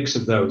good mix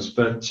of those.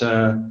 But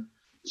so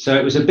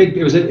it was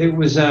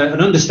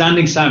an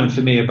understanding, Simon,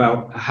 for me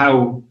about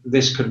how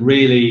this could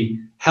really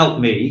help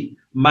me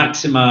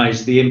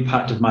maximize the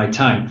impact of my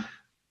time.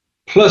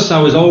 Plus,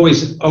 I was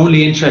always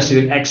only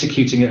interested in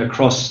executing it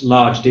across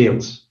large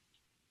deals.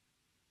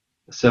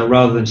 So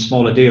rather than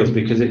smaller deals,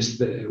 because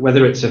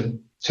whether it's a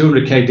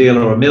 200K deal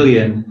or $1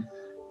 million,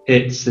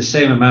 it's the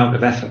same amount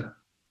of effort.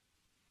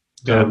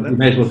 So you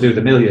may as well do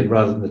the $1 million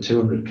rather than the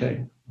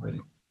 200K. Really.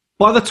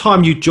 By the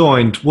time you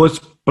joined, was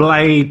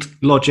Blade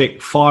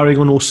Logic firing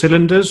on all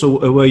cylinders,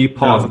 or were you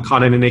part of a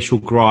kind of initial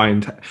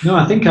grind? No,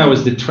 I think I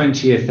was the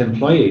 20th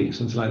employee,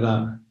 something like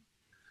that,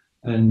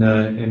 and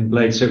in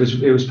Blade. So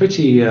it was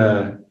pretty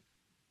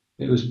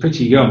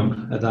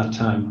young at that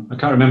time. I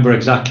can't remember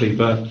exactly,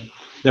 but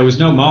there was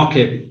no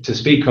market to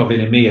speak of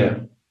in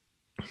EMEA,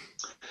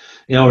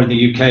 or in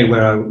the UK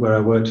where I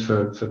worked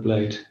for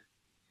Blade.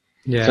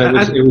 Yeah,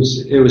 so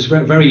it was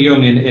very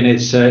young in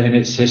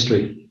its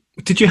history.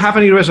 Did you have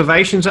any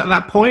reservations at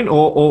that point,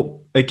 or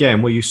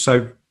again, were you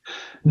so?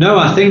 No,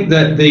 I think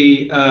that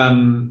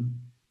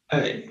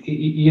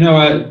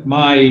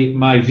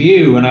my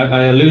view, and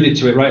I alluded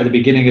to it right at the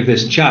beginning of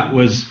this chat,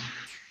 was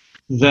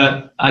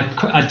that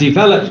I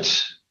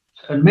developed,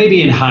 and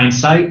maybe in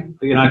hindsight,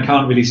 I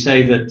can't really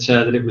say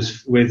that it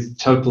was with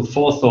total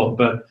forethought,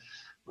 but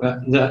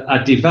that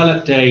I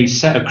developed a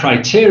set of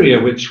criteria,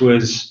 which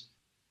was,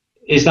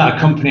 is that a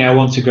company I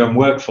want to go and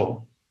work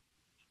for?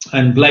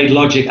 And Blade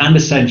Logic and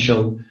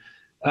Essential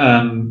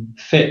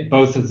fit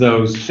all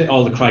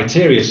the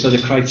criteria. So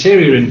the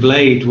criteria in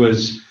Blade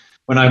was,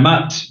 when I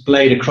mapped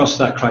Blade across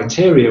that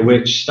criteria,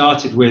 which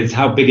started with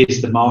how big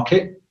is the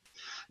market.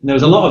 And there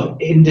was a lot of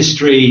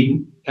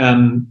industry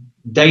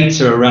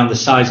data around the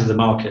size of the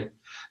market.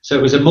 So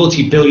it was a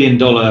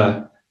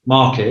multi-billion-dollar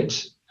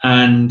market,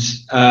 and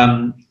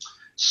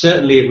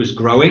certainly it was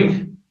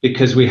growing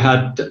because we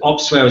had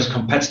Opsware as a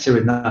competitor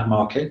in that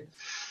market.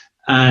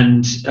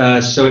 And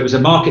so it was a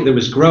market that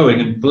was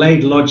growing, and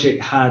Blade Logic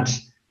had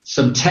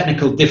some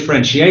technical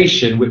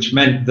differentiation, which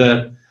meant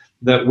that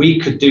we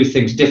could do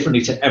things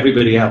differently to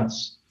everybody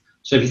else.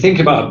 So if you think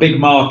about a big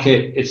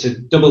market, it's a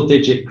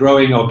double-digit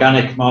growing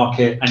organic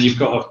market, and you've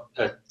got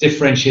a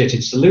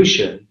differentiated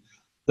solution.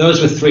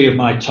 Those were three of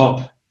my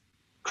top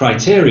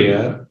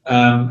criteria.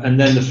 And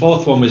then the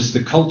fourth one was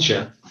the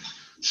culture.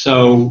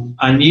 So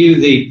I knew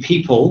the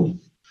people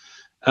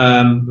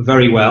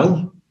very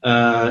well.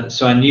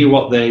 So I knew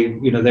what they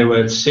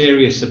were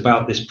serious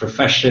about this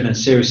profession and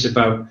serious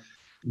about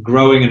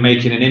growing and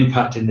making an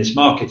impact in this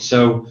market.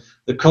 So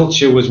the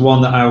culture was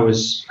one that I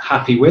was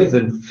happy with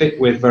and fit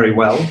with very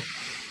well,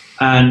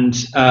 and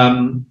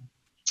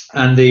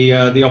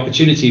the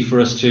opportunity for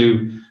us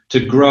to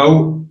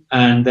grow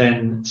and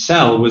then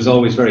sell was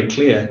always very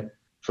clear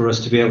for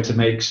us to be able to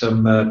make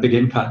some big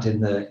impact in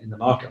the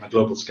market on a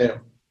global scale.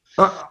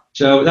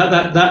 So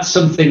that's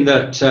something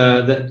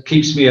that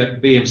keeps me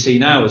at BMC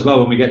now as well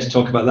when we get to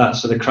talk about that.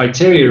 So the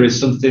criteria is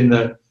something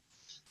that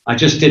I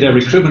just did a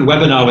recruitment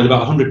webinar with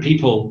about 100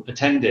 people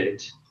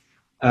attended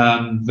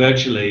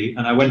virtually,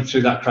 and I went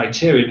through that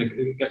criteria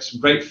and get some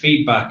great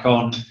feedback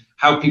on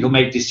how people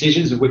make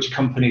decisions of which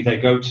company they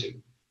go to.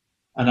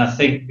 And I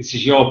think this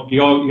is your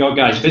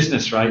guys'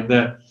 business, right?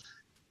 That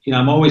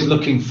I'm always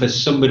looking for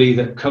somebody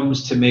that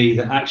comes to me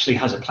that actually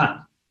has a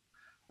plan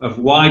of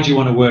why do you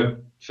want to work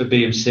for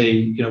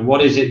BMC,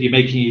 what is it you're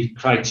making your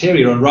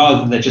criteria on, rather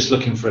than they're just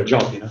looking for a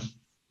job,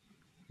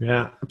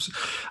 Yeah,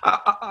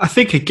 I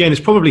think again it's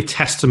probably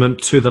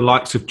testament to the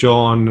likes of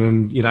John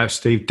and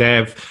Steve,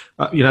 Dev.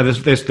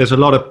 There's a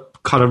lot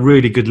of kind of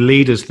really good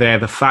leaders there.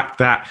 The fact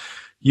that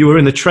you were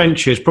in the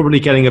trenches, probably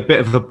getting a bit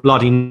of a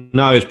bloody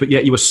nose, but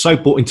yet you were so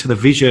bought into the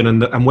vision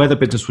and where the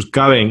business was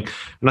going.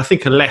 And I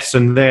think a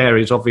lesson there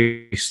is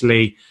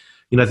obviously,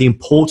 the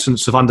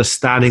importance of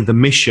understanding the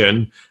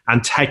mission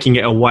and taking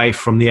it away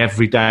from the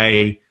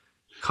everyday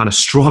kind of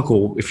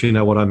struggle, if you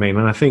know what I mean.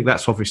 And I think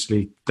that's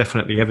obviously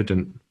definitely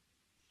evident.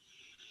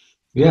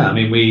 Yeah, I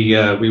mean,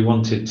 we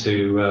wanted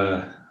to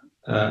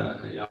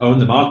own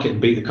the market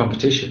and beat the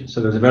competition. So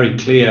there's a very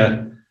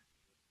clear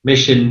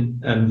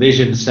mission and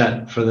vision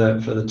set for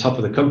the top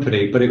of the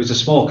company, but it was a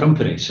small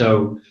company.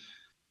 So,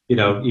 you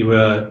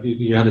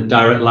had a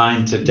direct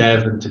line to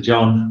Dev and to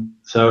John.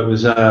 So it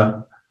was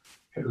an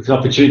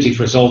opportunity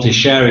for us all to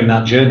share in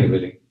that journey,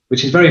 really,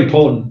 which is very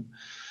important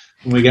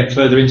when we get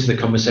further into the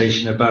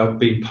conversation about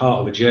being part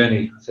of a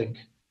journey, I think.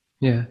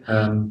 Yeah.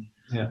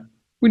 Yeah.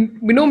 We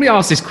normally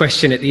ask this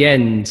question at the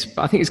end,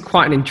 but I think it's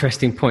quite an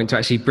interesting point to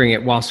actually bring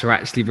it whilst we're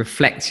actually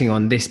reflecting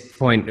on this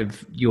point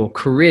of your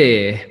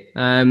career,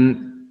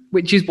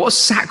 which is, what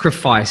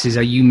sacrifices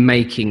are you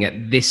making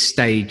at this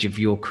stage of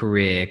your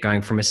career,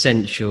 going from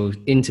Essential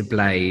into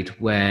Blade,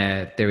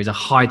 where there is a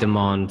high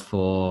demand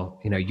for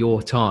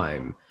your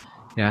time?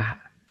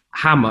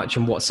 How much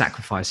and what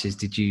sacrifices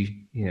did you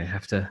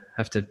have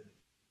to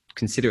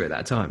consider at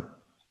that time?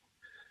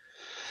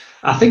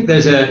 I think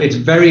it's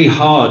very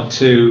hard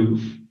to,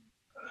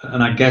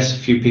 and I guess a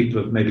few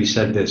people have maybe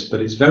said this,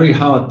 but it's very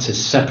hard to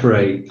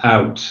separate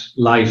out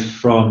life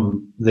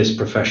from this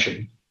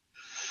profession,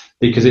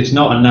 because it's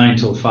not a 9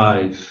 to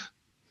 5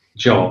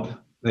 job.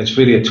 It's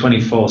really a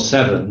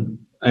 24/7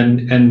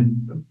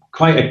 and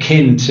quite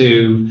akin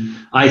to,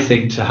 I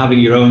think, to having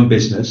your own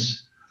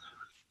business,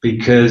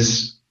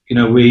 because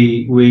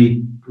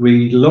we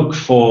look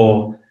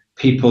for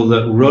people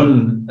that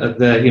run at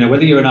the,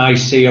 whether you're an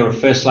IC or a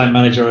first line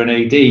manager or an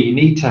AD, you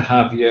need to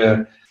have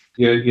your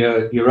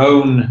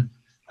own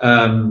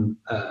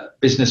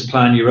business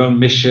plan, your own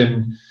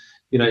mission.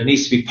 It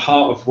needs to be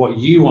part of what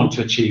you want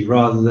to achieve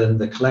rather than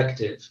the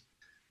collective.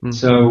 Mm-hmm.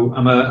 So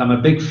I'm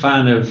a big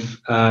fan of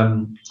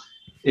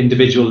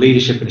individual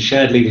leadership and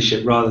shared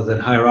leadership rather than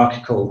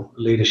hierarchical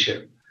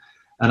leadership.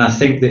 And I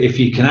think that if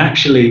you can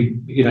actually,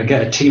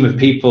 get a team of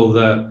people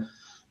that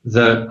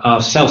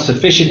are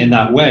self-sufficient in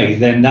that way,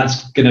 then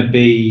that's going to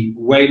be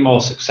way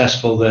more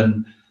successful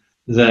than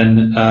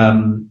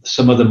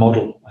some other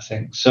model, I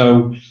think.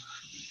 So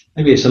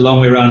maybe it's a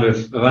long way around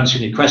of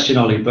answering your question,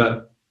 Ollie,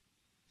 but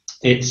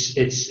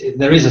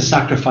there is a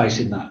sacrifice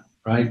in that,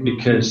 right?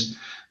 Because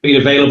being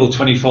available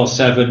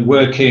 24/7,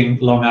 working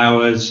long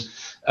hours,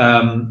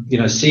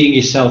 seeing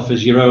yourself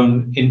as your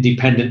own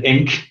independent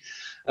ink,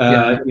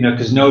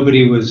 because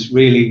nobody was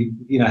really,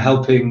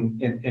 helping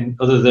in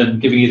other than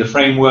giving you the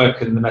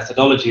framework and the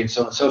methodology and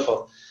so on and so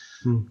forth.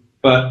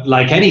 But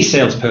like any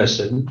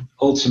salesperson,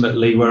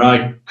 ultimately where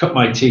I cut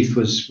my teeth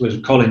was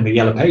calling the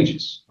yellow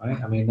pages, right?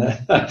 I mean,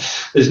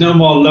 there's no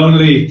more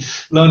lonely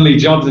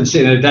job than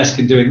sitting at a desk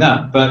and doing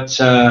that. But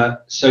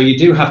so you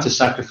do have to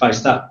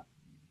sacrifice that.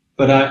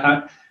 But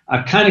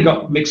I kind of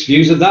got mixed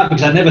views of that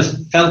because I never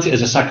felt it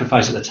as a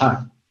sacrifice at the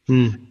time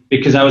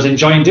because I was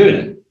enjoying doing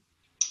it.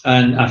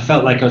 And I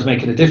felt like I was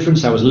making a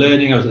difference. I was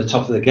learning. I was at the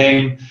top of the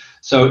game.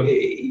 So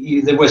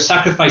there were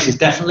sacrifices,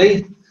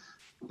 definitely.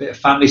 A bit of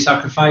family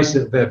sacrifice,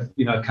 a bit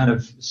of, kind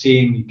of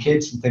seeing your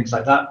kids and things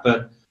like that.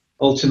 But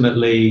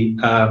ultimately,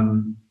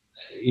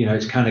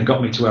 it's kind of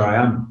got me to where I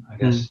am, I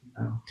guess.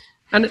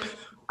 And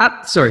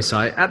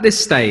at this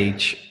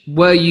stage,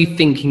 were you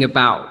thinking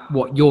about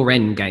what your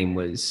end game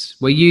was?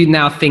 Were you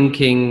now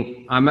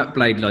thinking, I'm at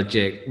Blade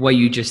Logic? Were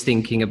you just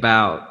thinking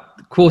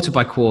about quarter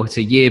by quarter,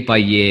 year by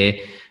year,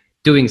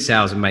 doing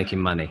sales and making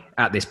money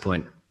at this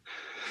point?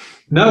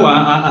 No,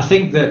 I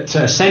think that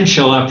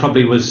Essential, I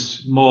probably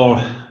was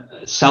more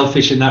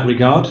selfish in that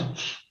regard.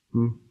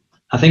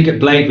 I think at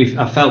Blade,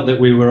 I felt that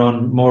we were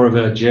on more of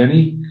a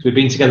journey. We've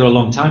been together a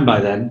long time by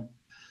then,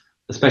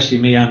 especially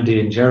me, Andy,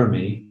 and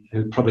Jeremy,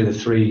 who are probably the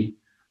three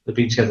that have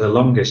been together the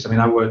longest. I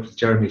mean, I worked with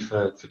Jeremy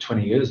for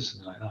 20 years or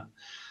something like that.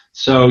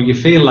 So you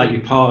feel like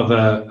you're part of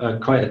a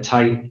quite a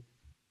tight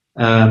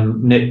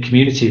knit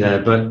community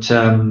there. But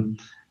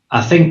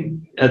I think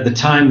at the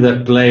time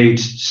that Blade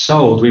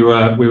sold, we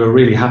were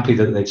really happy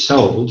that they'd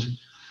sold,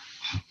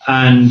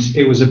 and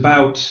it was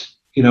about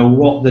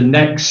what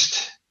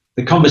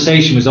the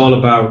conversation was all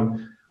about.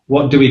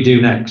 What do we do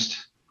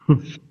next?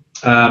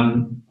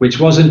 Which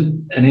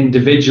wasn't an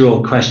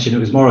individual question; it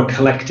was more a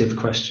collective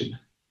question.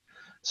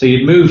 So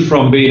you'd move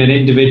from being an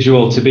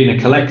individual to being a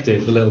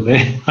collective a little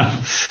bit,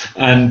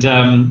 and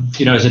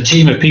as a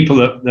team of people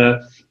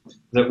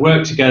that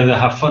work together,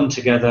 have fun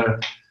together,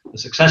 are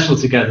successful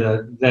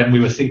together, then we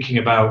were thinking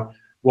about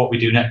what we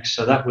do next.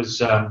 So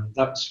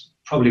that's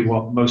probably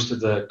what most of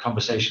the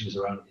conversation was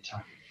around at the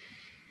time.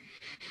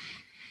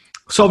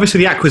 So obviously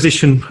the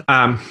acquisition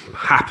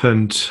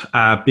happened,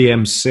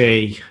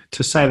 BMC.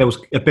 To say there was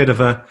a bit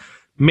of a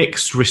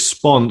mixed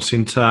response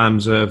in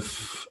terms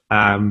of,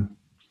 I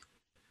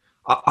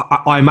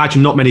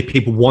imagine not many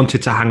people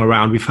wanted to hang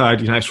around. We've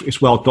heard,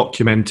 it's well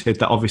documented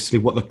that obviously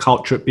what the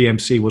culture at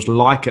BMC was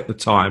like at the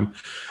time.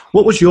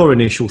 What was your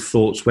initial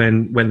thoughts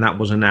when that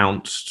was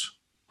announced?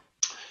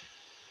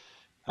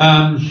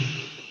 Probably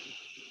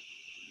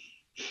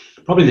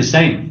the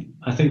same.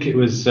 I think it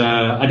was,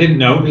 I didn't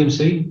know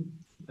BMC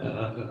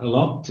a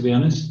lot, to be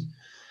honest.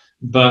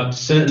 But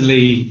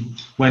certainly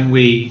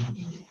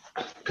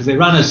because they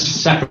ran us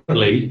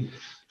separately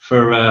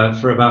for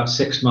about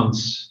 6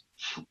 months.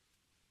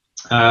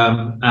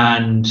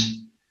 And,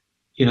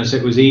 so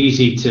it was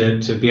easy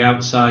to be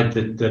outside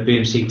the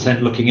BMC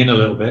tent looking in a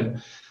little bit.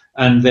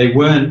 And they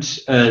weren't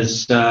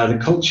the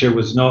culture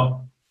was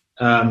not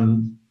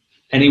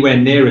anywhere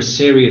near as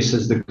serious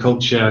as the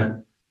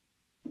culture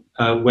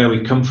where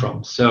we come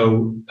from.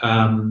 So,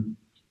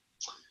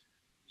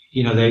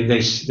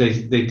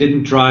 they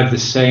didn't drive the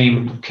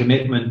same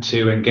commitment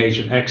to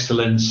engagement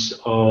excellence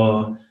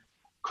or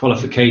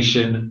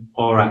qualification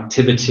or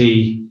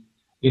activity.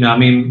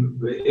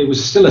 It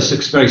was still a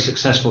very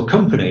successful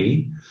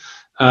company,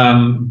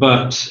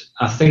 but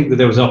I think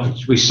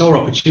that we saw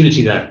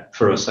opportunity there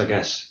for us, I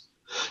guess.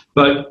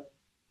 But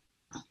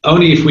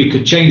only if we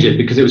could change it,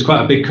 because it was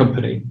quite a big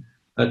company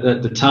at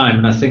the time,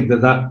 and I think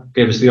that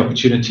gave us the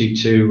opportunity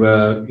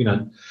to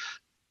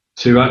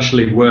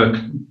actually work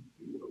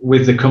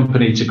with the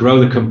company to grow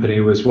the company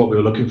was what we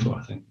were looking for,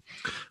 I think.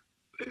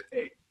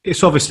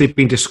 It's obviously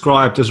been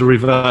described as a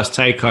reverse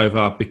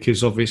takeover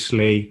because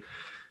obviously,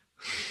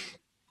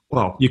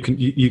 well, you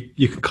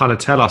can kind of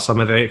tell us some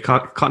of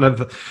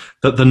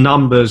the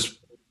numbers.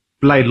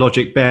 Blade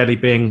Logic barely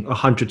being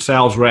 100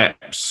 sales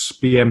reps,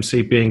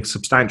 BMC being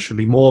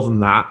substantially more than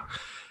that.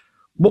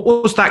 What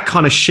was that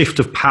kind of shift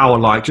of power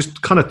like?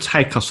 Just kind of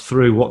take us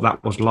through what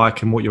that was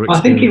like and what your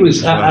experience. I think it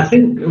was. I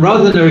think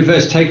rather than a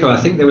reverse takeover,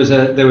 I think there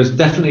was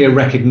definitely a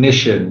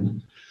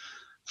recognition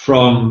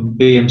from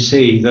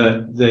BMC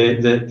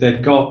that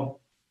they'd got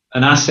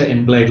an asset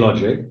in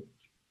BladeLogic,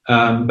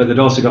 but they'd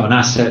also got an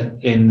asset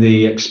in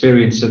the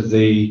experience of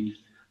the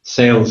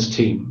sales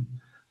team.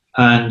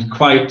 And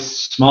quite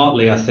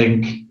smartly, I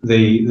think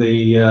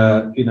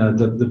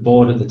the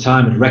board at the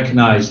time had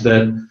recognised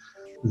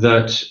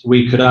that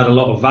we could add a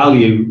lot of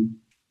value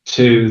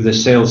to the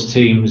sales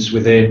teams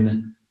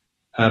within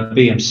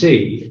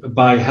BMC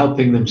by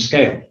helping them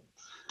scale.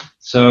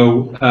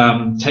 So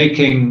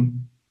taking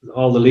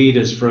all the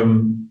leaders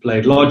from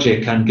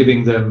BladeLogic and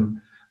giving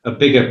them a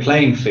bigger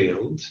playing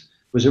field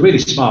was a really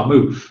smart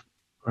move,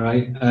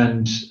 right?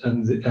 And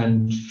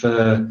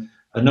for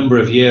a number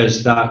of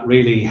years, that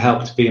really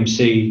helped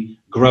BMC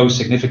grow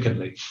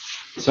significantly.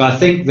 So I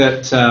think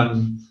that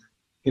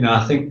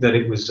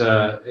it was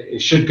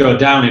it should go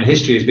down in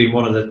history as being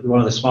one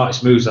of the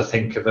smartest moves, I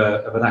think, of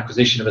an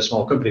acquisition of a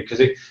small company, because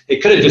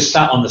it could have just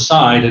sat on the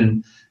side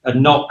and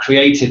not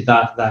created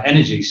that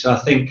energy. So I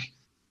think,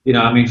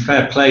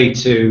 fair play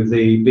to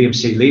the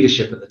BMC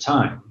leadership at the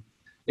time.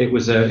 It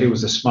was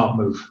a smart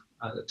move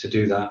to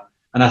do that,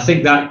 and I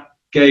think that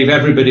gave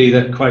everybody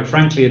that, quite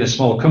frankly, in a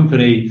small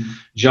company,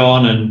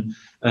 John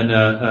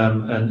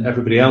and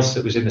everybody else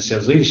that was in the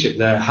sales leadership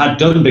there had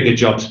done bigger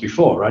jobs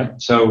before, right?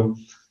 So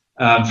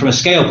from a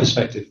scale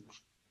perspective,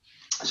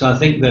 so I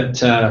think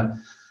that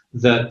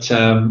that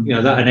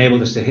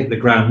enabled us to hit the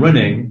ground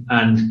running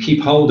and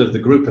keep hold of the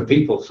group of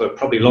people for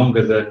probably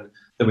longer than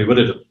we would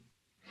have done.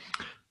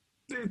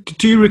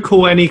 Do you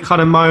recall any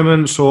kind of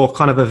moments or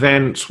kind of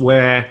events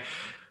where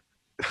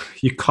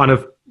you kind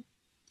of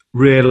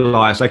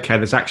realised, okay,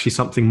 there's actually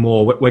something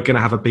more, we're going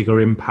to have a bigger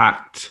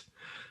impact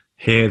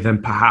here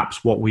than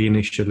perhaps what we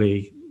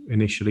initially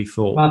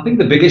thought? Well, I think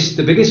the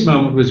biggest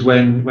moment was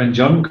when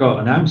John got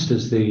announced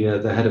as the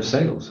head of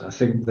sales. I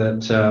think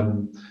that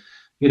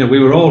we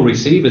were all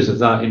receivers of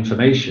that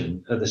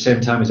information at the same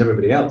time as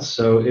everybody else.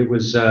 So it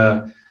was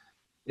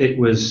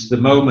the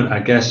moment, I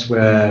guess,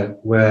 where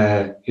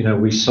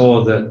we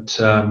saw that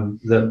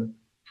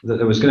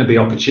there was going to be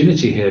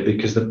opportunity here,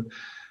 because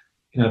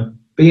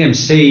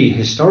BMC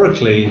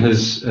historically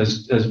has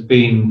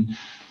been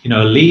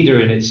a leader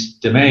in its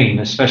domain,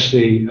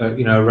 especially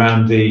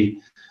around the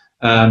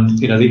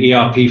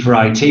ERP for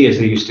IT, as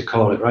they used to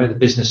call it, right? The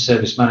business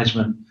service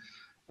management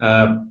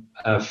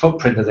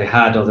footprint that they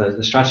had, or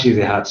the strategy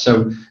they had.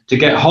 So to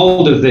get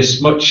hold of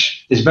this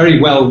very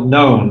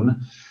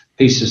well-known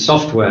piece of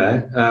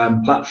software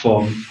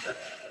platform,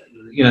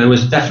 there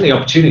was definitely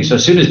opportunity. So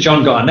as soon as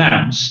John got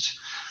announced,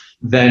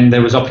 then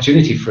there was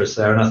opportunity for us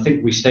there, and I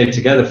think we stayed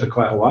together for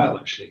quite a while,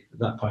 actually, at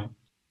that point.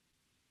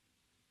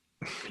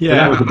 Yeah,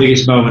 that was the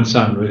biggest moment,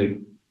 Sam, really.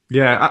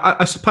 Yeah,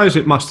 I suppose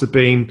it must have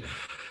been.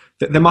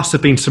 There must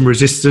have been some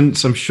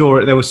resistance. I'm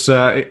sure there was.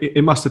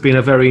 It must have been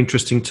a very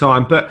interesting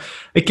time. But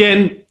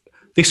again,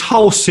 this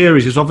whole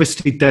series is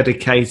obviously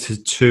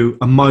dedicated to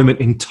a moment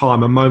in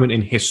time, a moment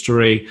in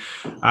history.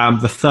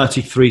 The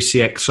 33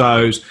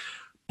 CXOs.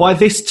 By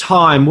this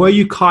time, were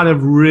you kind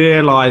of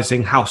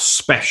realizing how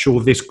special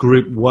this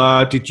group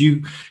were? Did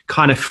you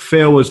kind of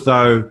feel as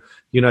though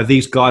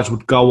these guys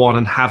would go on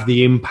and have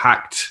the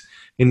impact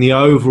in the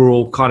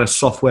overall kind of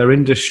software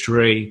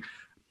industry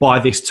by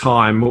this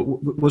time?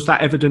 Was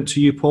that evident to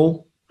you,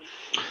 Paul?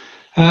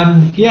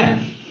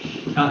 Yeah,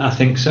 I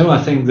think so.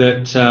 I think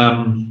that,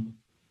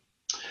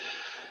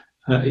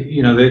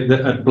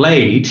 at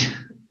Blade,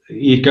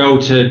 you go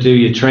to do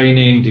your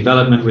training,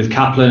 development with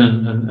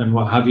Kaplan and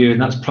what have you,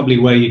 and that's probably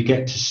where you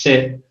get to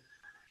sit,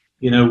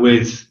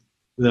 with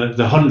the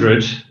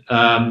 100,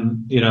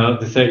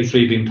 the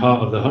 33 being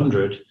part of the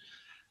 100.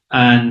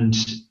 And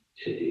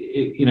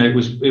it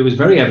was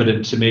very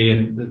evident to me,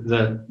 and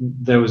that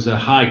there was a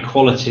high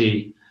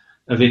quality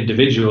of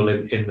individual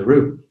in the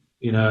room,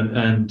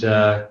 and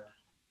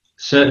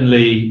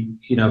certainly,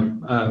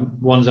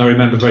 ones I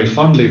remember very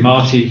fondly,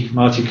 Marty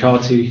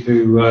Carty,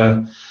 who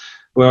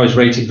I was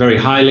rated very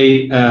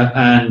highly,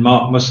 and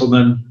Mark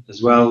Musselman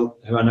as well,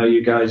 who I know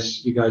you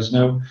guys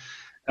know,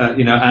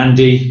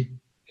 Andy,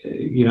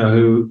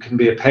 who can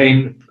be a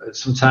pain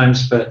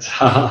sometimes, but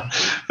love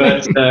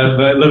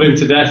him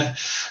to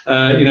death.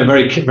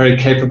 Very very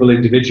capable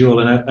individual,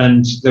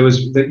 and there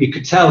was that you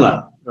could tell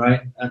that,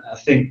 right? And I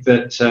think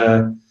that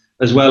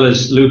as well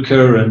as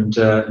Luca and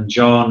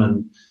John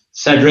and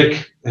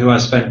Cedric, who I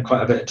spent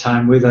quite a bit of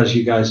time with, as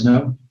you guys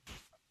know,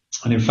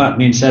 and in fact,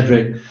 me and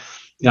Cedric,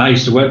 I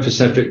used to work for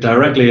Cedric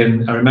directly,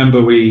 and I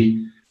remember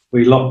we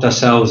locked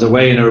ourselves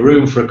away in a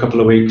room for a couple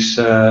of weeks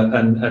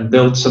and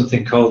built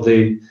something called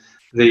the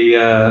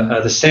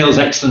Sales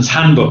Excellence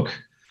Handbook,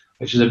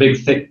 which is a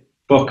big thick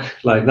book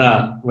like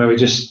that, where we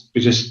just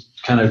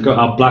kind of got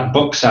our black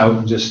books out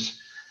and just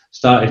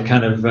started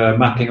kind of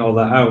mapping all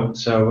that out.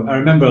 So I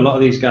remember a lot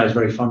of these guys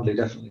very fondly,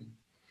 definitely.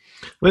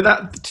 Well,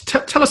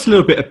 tell us a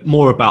little bit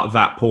more about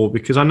that, Paul,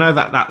 because I know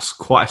that that's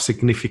quite a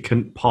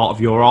significant part of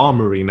your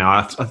armory now.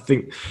 I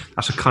think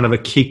that's a kind of a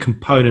key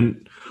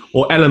component,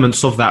 or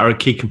elements of that are a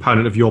key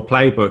component of your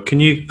playbook. Can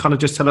you kind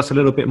of just tell us a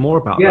little bit more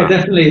about that? Yeah,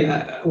 definitely.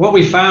 What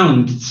we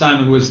found,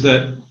 Simon, was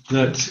that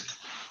the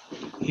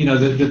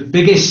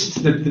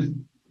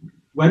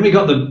when we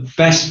got the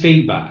best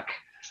feedback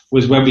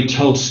was when we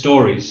told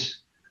stories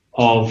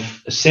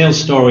of sales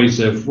stories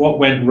of what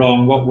went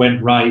wrong, what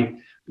went right,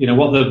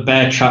 what the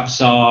bear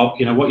traps are,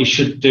 what you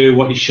should do,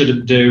 what you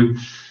shouldn't do,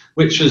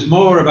 which was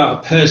more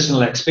about a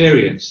personal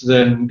experience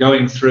than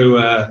going through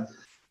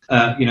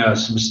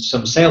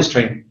some sales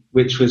training,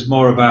 which was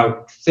more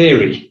about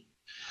theory.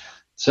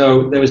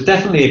 So there was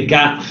definitely a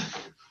gap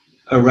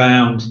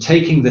around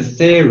taking the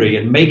theory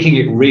and making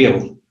it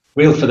real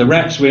for the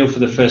reps, real for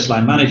the first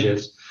line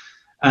managers.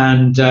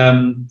 And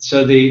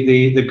so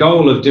the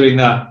goal of doing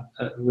that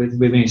with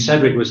me and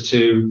Cedric was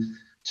to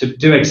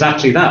do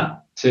exactly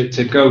that,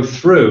 to go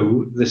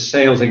through the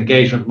sales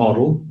engagement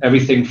model,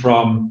 everything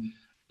from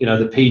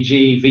the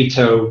PG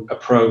veto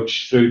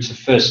approach through to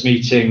first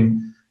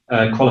meeting,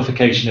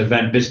 qualification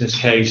event, business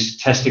case,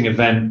 testing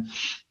event,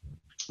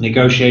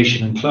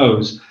 negotiation and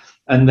close,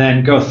 and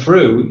then go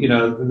through,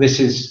 this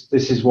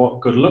is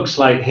what good looks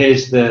like.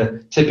 Here's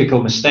the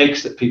typical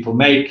mistakes that people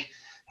make.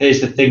 Here's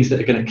the things that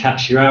are going to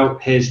catch you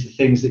out. Here's the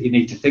things that you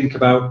need to think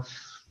about.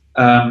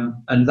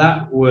 And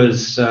that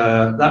was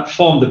that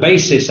formed the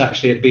basis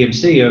actually at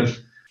BMC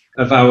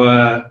of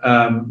our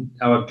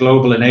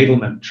global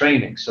enablement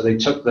training. So they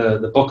took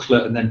the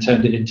booklet and then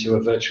turned it into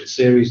a virtual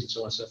series and so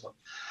on and so forth.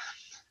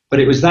 But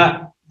it was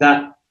that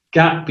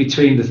gap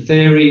between the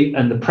theory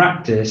and the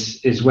practice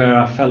is where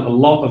I felt a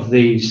lot of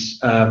the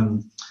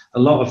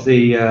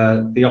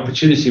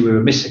opportunity we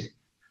were missing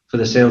for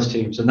the sales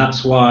teams, and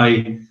that's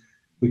why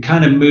we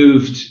kind of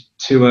moved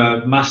to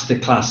a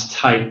masterclass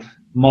type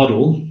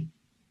model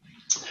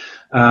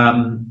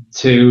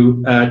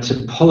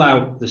to pull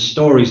out the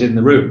stories in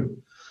the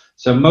room.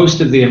 So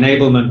most of the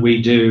enablement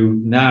we do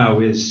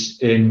now is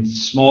in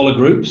smaller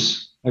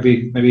groups,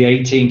 maybe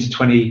 18 to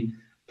 20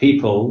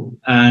 people,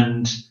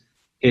 and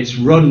it's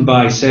run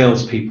by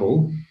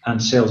salespeople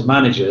and sales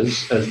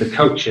managers as the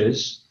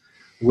coaches,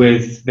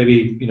 with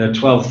maybe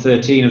 12,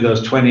 13 of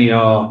those 20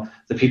 are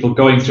the people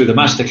going through the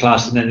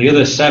masterclass, and then the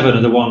other 7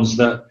 are the ones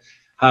that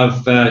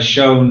have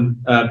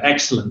shown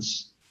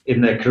excellence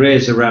in their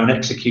careers around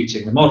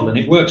executing the model. And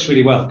it works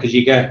really well because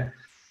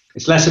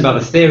it's less about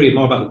the theory,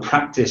 more about the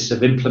practice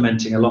of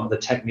implementing a lot of the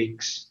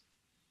techniques.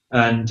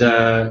 And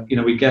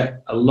we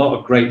get a lot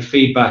of great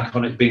feedback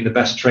on it being the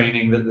best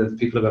training that the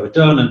people have ever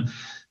done.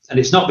 And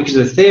it's not because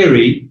of the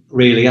theory,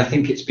 really. I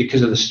think it's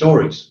because of the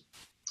stories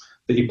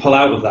that you pull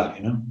out of that,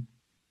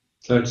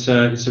 So it's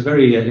a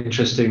very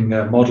interesting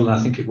model, and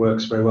I think it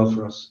works very well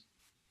for us.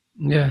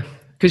 Yeah,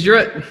 because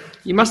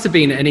you must have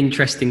been at an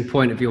interesting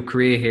point of your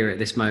career here at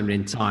this moment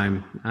in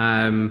time.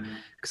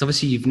 Because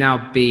obviously you've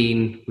now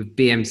been with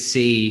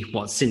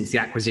BMC, since the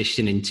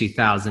acquisition in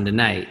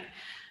 2008,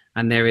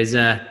 and there is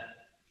a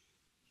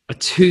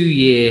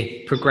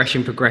 2-year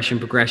progression.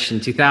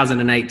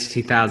 2008 to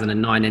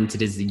 2009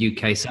 entered as the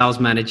UK sales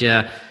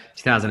manager,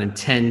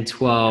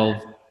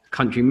 2010-12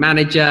 country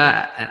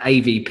manager,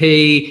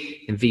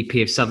 AVP, and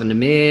VP of Southern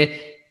EMEA,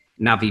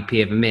 now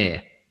VP of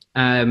EMEA.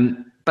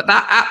 But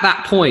at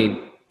that point,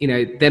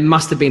 there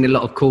must have been a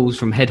lot of calls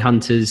from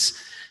headhunters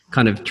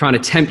kind of trying to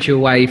tempt you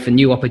away for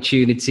new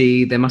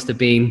opportunity. There must have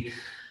been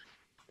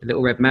a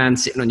little red man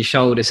sitting on your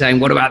shoulder saying,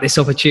 what about this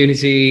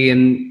opportunity?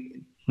 And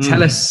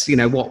tell us,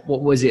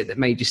 what was it that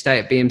made you stay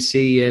at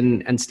BMC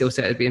and still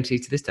stay at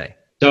BMC to this day?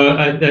 So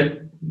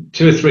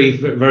 2 or 3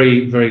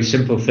 very, very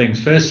simple things.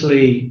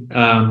 Firstly,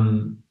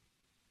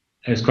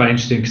 it was quite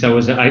interesting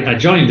because I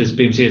joined as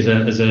BMC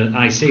as an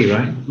IC,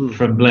 right,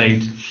 from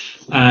Blade.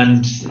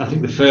 And I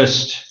think the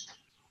first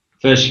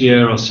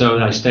year or so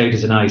I stayed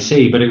as an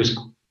IC, but it was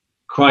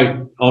quite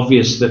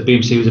obvious that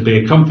BMC was a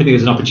bigger company.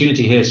 There's an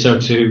opportunity here,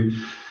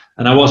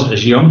 and I wasn't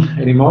as young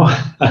anymore.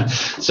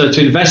 So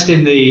to invest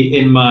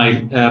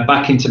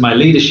back into my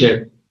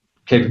leadership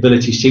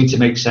capability seemed to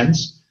make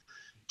sense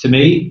to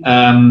me.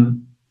 So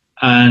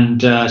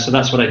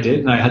that's what I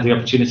did. And I had the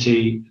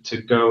opportunity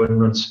to go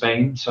and run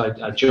Spain. So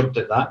I jumped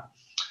at that.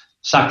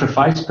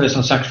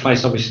 Personal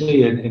sacrifice,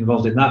 obviously,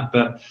 involved in that.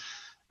 But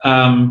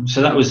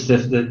so that was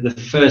the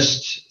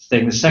first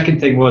thing. The second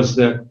thing was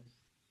that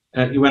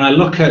when I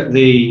look at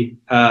the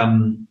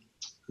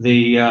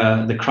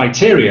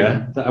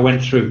criteria that I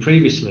went through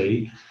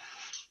previously,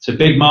 it's a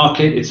big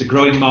market, it's a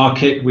growing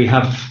market, we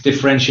have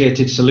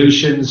differentiated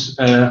solutions,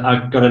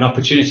 I've got an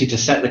opportunity to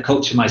set the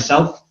culture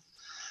myself.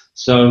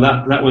 So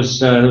that was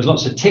there was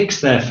lots of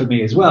ticks there for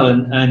me as well.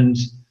 And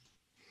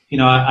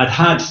I'd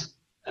had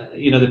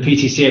the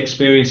PTC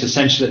experience,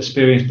 Essential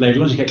experience, Blade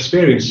Logic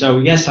experience. So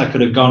yes, I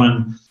could have gone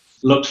and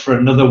looked for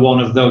another one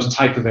of those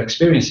type of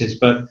experiences,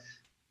 but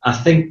I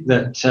think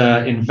that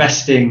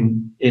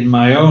investing in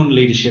my own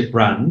leadership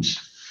brand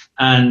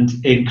and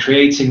in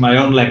creating my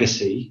own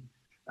legacy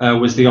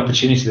was the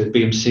opportunity that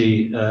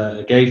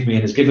BMC gave me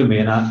and has given me.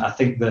 And I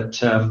think that,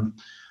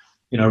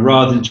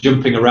 rather than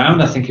jumping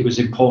around, I think it was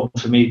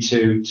important for me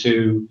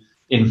to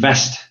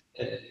invest,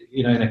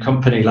 in a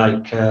company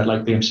like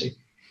BMC,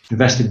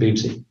 invest in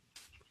BMC.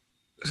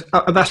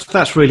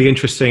 That's really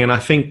interesting. And I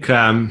think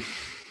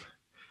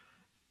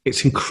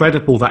it's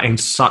incredible that in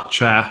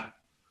such a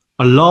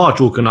a large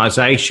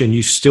organization,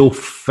 you still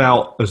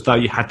felt as though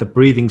you had the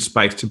breathing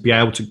space to be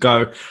able to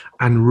go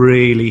and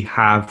really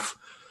have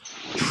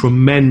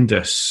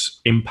tremendous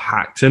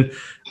impact. And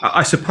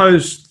I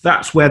suppose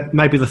that's where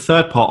maybe the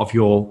third part of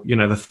your,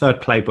 the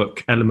third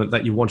playbook element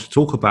that you want to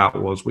talk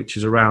about was, which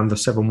is around the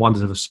 7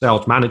 wonders of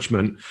sales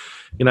management.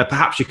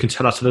 Perhaps you can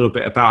tell us a little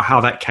bit about how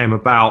that came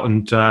about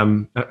and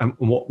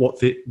what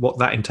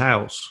that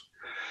entails.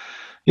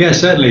 Yeah,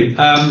 certainly.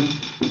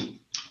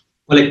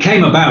 Well, it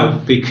came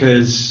about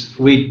because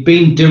we'd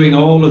been doing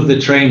all of the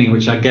training,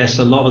 which I guess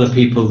a lot of the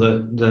people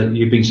that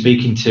you've been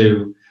speaking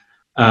to,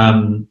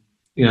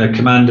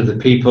 command of the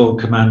people,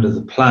 command of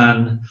the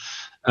plan.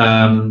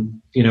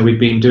 We've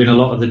been doing a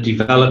lot of the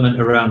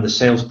development around the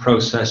sales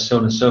process, so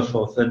on and so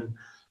forth.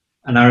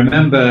 And I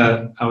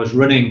remember I was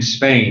running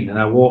Spain, and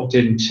I walked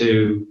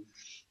into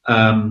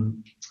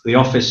the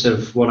office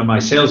of one of my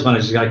sales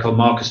managers, a guy called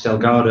Marcus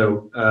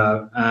Delgado,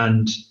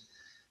 and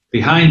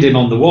behind him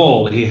on the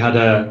wall, he had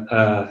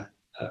a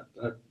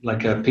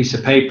piece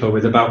of paper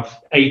with about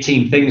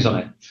 18 things on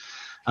it.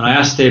 And I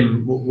asked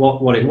him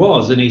what it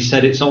was, and he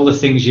said, "It's all the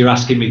things you're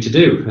asking me to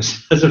do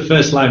as a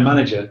first line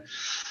manager."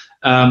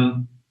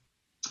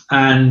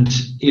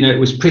 It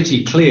was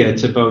pretty clear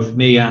to both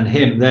me and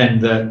him then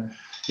that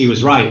he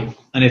was right.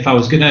 And if I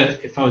was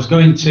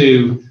going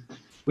to,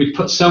 we'd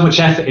put so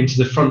much effort into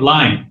the front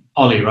line,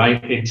 Ollie,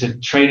 right, into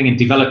training and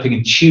developing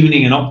and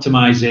tuning and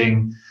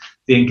optimizing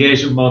the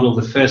engagement model,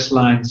 the first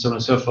line, so on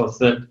and so forth,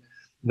 that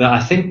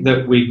I think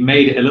that we've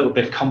made it a little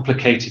bit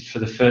complicated for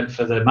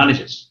the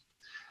managers.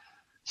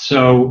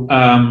 So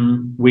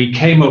we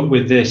came up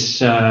with this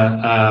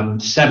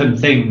 7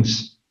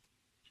 things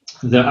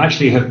that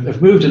actually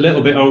have moved a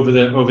little bit over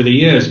the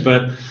years,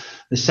 but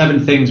the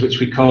 7 things which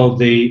we called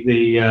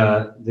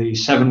the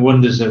 7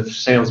 wonders of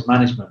sales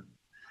management.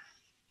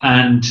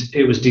 And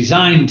it was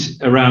designed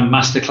around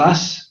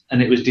masterclass,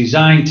 and it was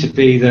designed to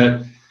be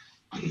that,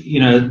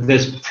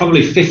 there's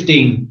probably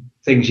 15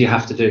 things you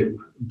have to do,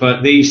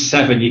 but these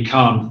 7 you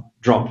can't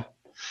drop.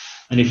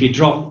 And if you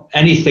drop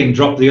anything,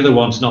 drop the other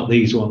ones, not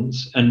these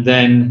ones. And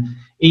then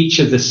each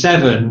of the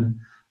 7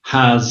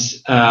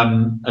 has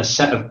a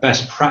set of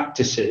best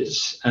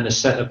practices and a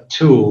set of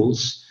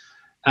tools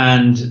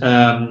and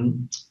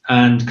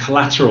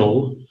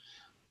collateral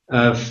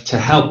to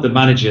help the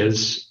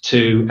managers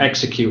to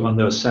execute on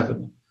those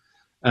 7.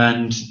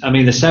 And I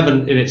mean, the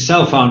 7 in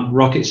itself aren't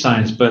rocket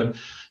science, but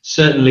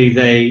certainly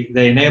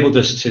they enabled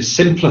us to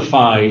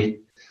simplify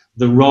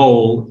the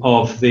role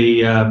of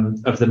the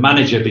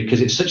manager,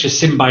 because it's such a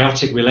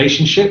symbiotic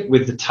relationship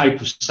with the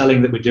type of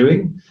selling that we're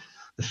doing,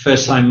 the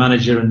first line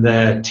manager and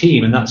their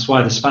team. And that's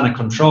why the span of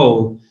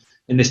control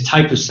in this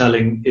type of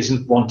selling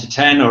isn't 1 to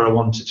 10 or a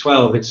 1 to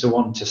 12, it's a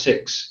 1 to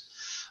 6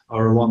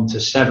 or a 1 to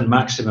 7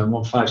 maximum,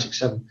 1, 5, 6,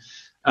 7.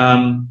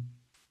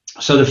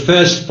 So the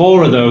first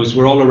 4 of those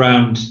were all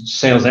around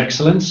sales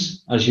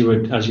excellence, as you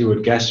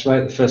would guess,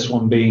 right? The first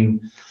one being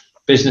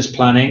business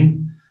planning,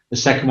 the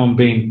second one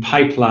being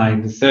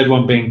pipeline, the third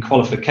one being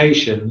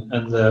qualification,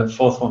 and the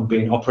 4th one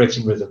being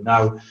operating rhythm.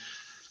 Now,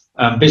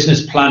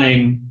 business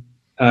planning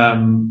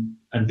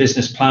and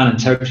business plan and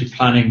territory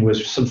planning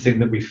was something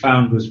that we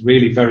found was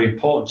really very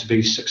important to be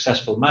a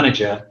successful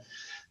manager,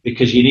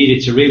 because you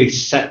needed to really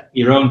set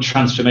your own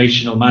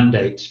transformational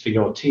mandate for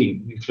your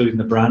team, including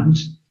the brand.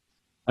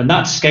 And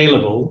that's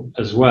scalable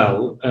as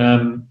well.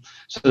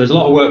 So there's a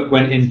lot of work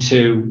went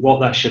into what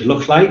that should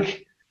look like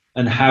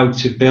and how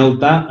to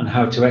build that and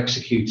how to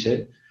execute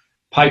it.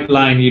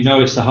 Pipeline,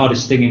 it's the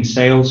hardest thing in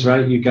sales,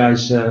 right? You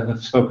guys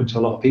have spoken to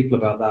a lot of people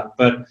about that.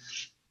 But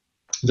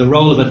the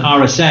role of an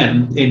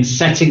RSM in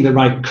setting the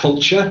right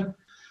culture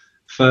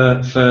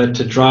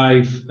to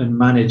drive and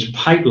manage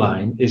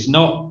pipeline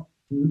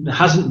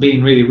hasn't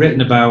been really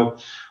written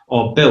about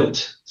or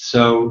built.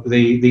 So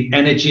the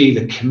energy,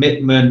 the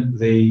commitment,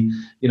 the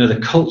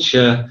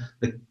culture,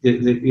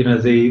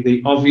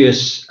 the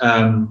obvious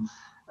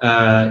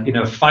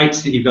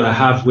fights that you've got to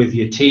have with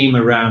your team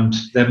around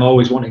them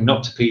always wanting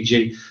not to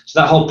PG. So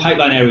that whole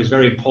pipeline area is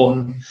very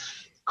important.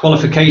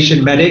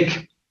 Qualification,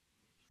 medic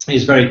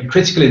is very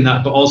critical in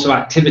that, but also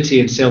activity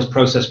and sales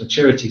process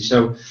maturity.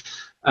 So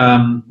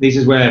this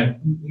is where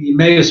you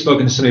may have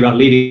spoken to somebody about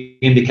leading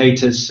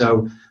indicators.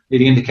 So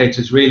leading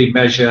indicators really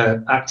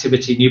measure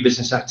activity, new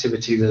business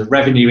activity. There's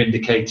revenue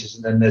indicators,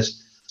 and then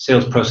there's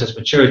sales process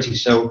maturity.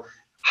 So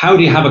how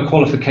do you have a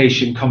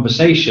qualification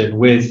conversation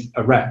with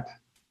a rep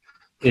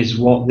is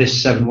what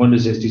this 7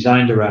 wonders is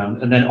designed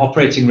around. And then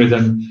operating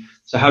rhythm.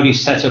 So how do you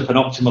set up an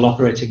optimal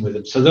operating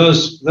rhythm? So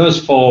those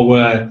 4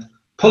 were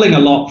pulling a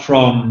lot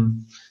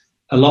from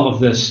a lot of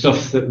the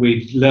stuff that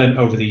we've learned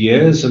over the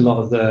years, a lot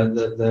of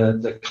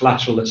the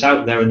collateral that's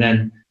out there, and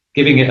then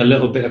giving it a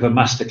little bit of a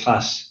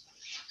masterclass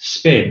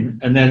spin.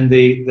 And then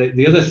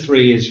the other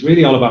 3 is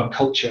really all about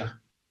culture.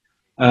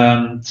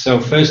 So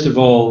first of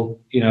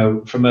all, we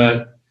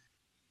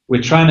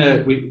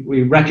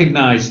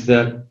recognize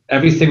that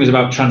everything was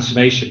about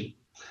transformation.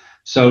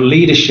 So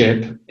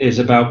leadership is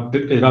about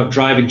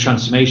driving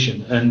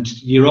transformation, and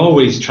you're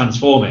always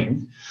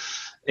transforming.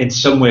 in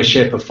some way,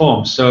 shape or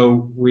form.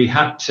 So we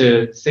had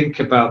to think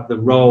about the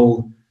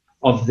role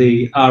of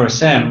the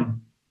RSM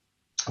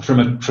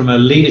from a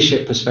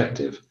leadership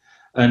perspective.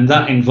 And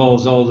that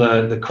involves all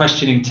the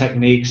questioning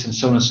techniques and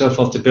so on and so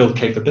forth to build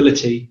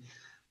capability,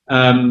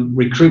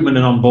 recruitment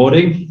and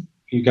onboarding.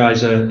 You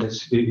guys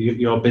it's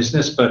your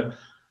business, but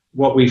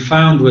what we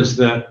found was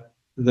that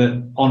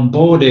the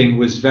onboarding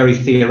was very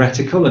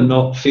theoretical and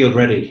not field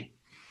ready.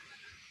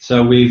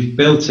 So we've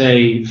built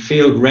a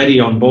field ready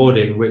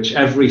onboarding, which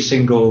every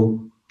single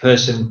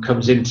person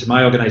comes into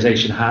my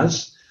organization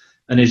has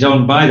and is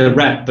owned by the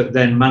rep, but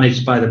then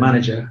managed by the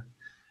manager.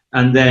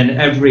 And then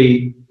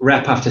every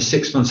rep after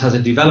 6 months has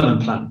a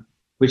development plan,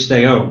 which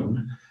they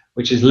own,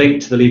 which is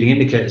linked to the leading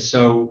indicators.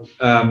 So,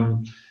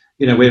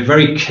 we're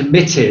very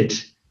committed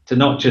to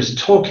not just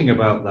talking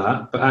about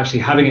that, but actually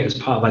having it as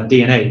part of our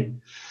DNA.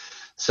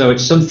 So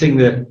it's something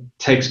that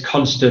takes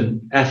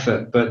constant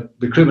effort, but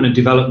recruitment and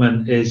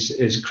development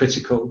is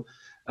critical.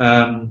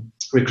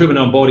 Recruitment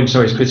and onboarding,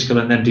 is critical,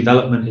 and then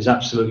development is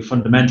absolutely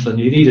fundamental. And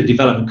you need a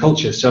development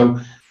culture. So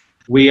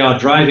we are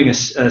driving a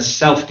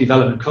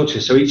self-development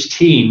culture. So each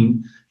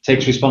team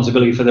takes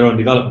responsibility for their own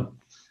development.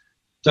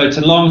 So it's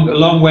a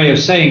long way of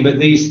saying, but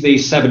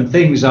these 7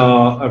 things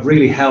have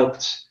really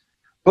helped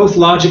both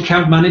large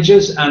account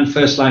managers and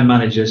first line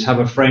managers have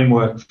a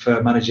framework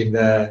for managing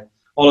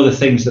all of the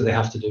things that they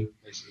have to do,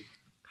 basically.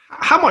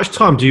 How much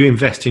time do you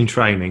invest in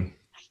training?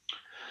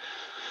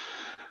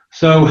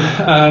 So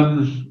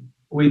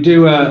we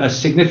do a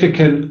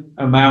significant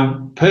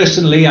amount.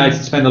 Personally, I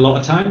spend a lot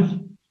of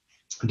time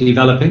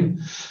developing.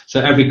 So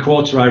every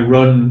quarter I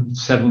run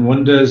 7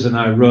 Wonders, and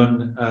I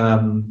run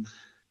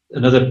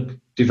another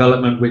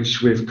development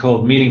which we've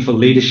called Meaningful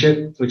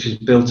Leadership, which is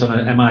built on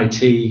an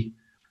MIT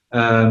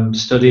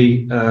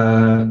study.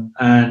 So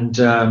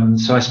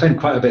I spend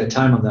quite a bit of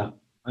time on that.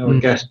 I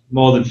would guess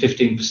more than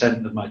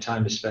 15% of my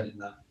time is spent in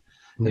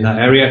that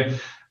area.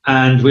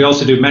 And we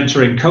also do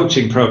mentoring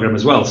coaching program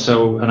as well.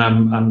 So, and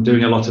I'm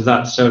doing a lot of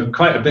that. So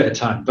quite a bit of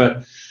time,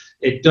 but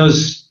it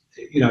does,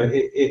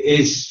 it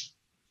is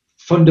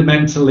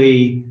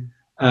fundamentally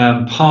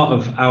part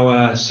of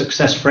our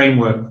success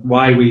framework.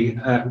 Why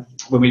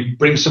when we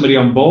bring somebody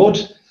on board,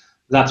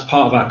 that's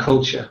part of our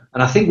culture.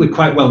 And I think we're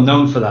quite well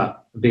known for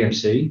that,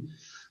 BMC,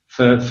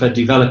 for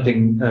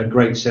developing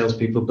great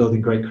salespeople,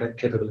 building great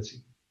capability.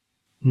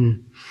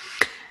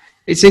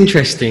 It's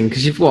interesting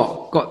because you've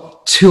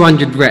got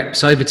 200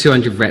 reps, over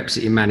 200 reps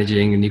that you're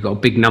managing, and you've got a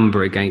big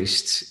number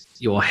against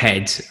your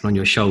head and on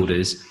your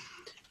shoulders.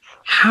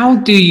 How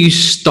do you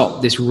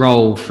stop this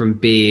role from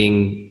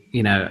being,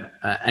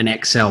 an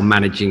Excel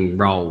managing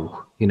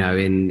role,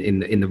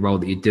 in the role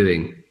that you're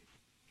doing?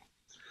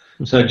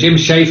 So Jim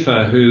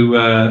Schaefer, who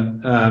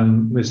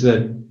was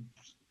the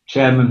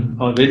chairman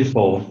of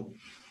Infor,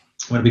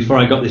 before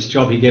I got this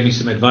job, he gave me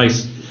some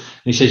advice.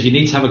 He says, you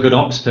need to have a good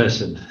ops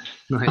person.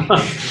 Right.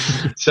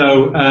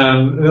 So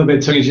a little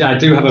bit tongue-in-cheek. I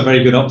do have a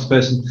very good ops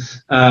person,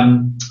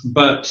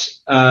 but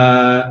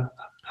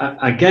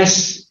I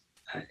guess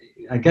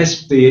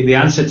the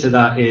answer to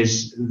that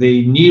is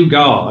the new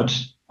guard,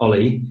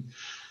 Ollie.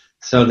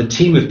 So the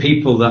team of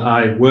people that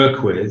I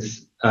work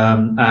with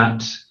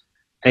at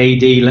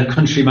AD,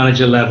 country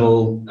manager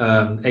level,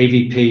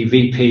 AVP,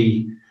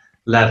 VP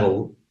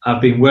level,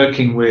 I've been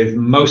working with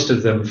most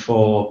of them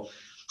for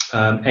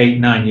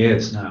 8-9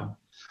 years now.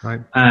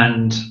 Right.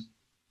 And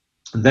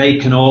they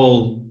can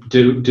all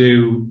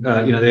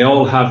they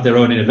all have their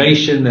own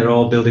innovation. They're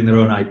all building their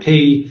own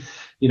IP.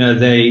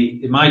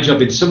 My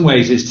job in some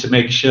ways is to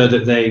make sure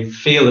that they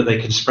feel that they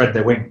can spread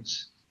their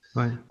wings,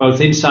 right, both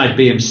inside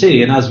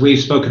BMC. And as we've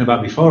spoken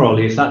about before,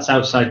 Ollie, if that's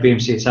outside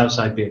BMC, it's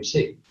outside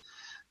BMC.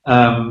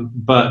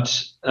 But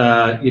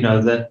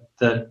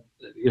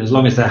as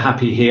long as they're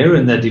happy here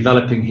and they're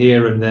developing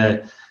here and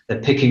they're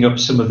picking up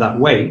some of that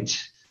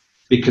weight,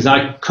 because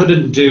I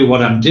couldn't do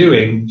what I'm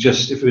doing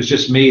if it was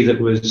just me that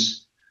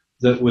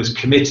was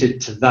committed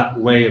to that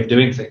way of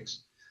doing things.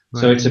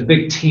 Right. So it's a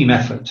big team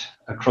effort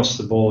across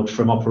the board,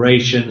 from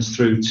operations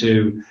through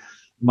to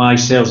my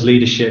sales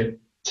leadership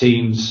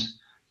teams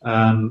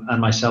and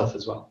myself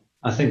as well.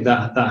 I think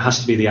that has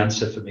to be the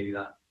answer for me.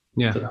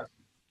 That.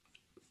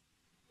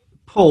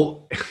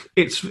 Paul,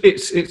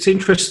 it's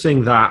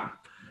interesting that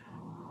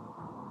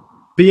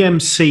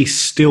BMC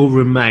still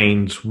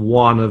remains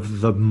one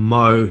of the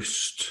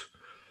most.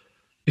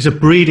 It's a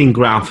breeding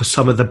ground for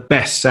some of the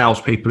best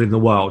salespeople in the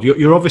world.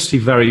 You're obviously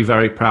very,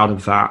 very proud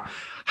of that.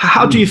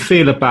 How do you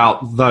feel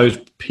about those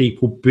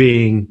people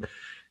being,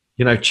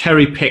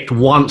 cherry-picked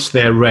once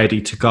they're ready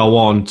to go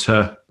on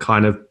to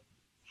kind of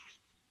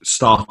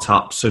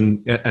startups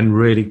and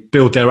really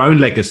build their own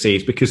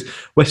legacies? Because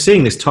we're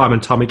seeing this time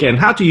and time again.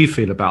 How do you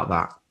feel about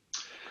that?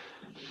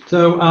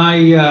 So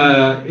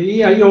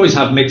you always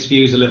have mixed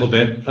views a little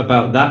bit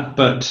about that,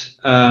 but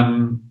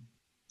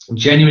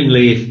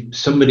genuinely, if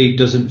somebody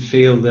doesn't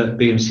feel that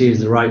BMC is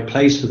the right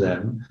place for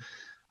them,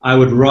 I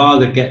would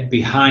rather get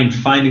behind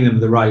finding them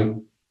the right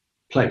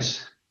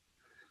place.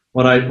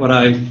 What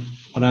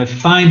I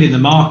find in the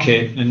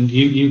market, and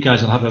you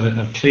guys will have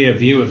a clear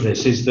view of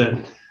this, is that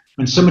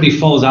when somebody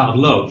falls out of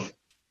love,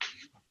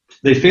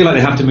 they feel like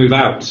they have to move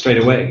out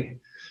straight away.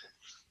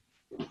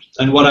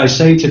 And what I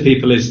say to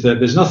people is that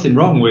there's nothing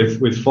wrong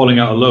with falling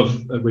out of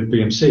love with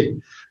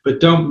BMC, but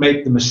don't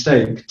make the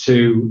mistake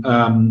to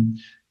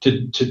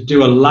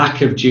do a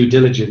lack of due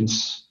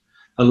diligence,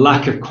 a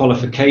lack of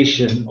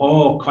qualification,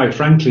 or quite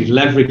frankly,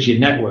 leverage your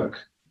network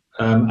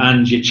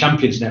and your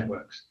champions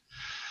networks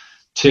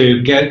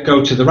to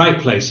go to the right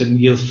place. And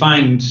you'll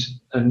find,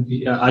 and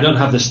I don't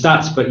have the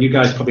stats, but you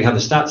guys probably have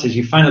the stats, is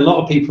you find a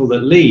lot of people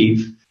that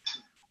leave,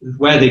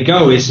 where they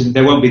go is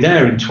they won't be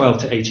there in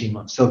 12 to 18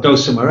 months. They'll go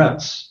somewhere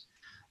else.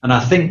 And I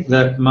think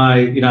that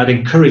I'd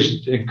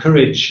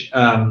encourage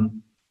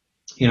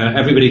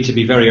everybody to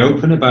be very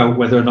open about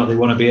whether or not they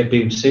want to be at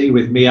BMC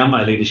with me and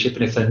my leadership.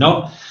 And if they're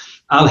not,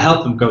 I'll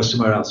help them go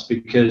somewhere else,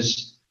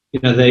 because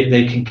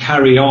they can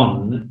carry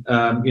on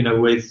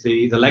with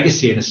the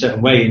legacy in a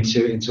certain way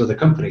into other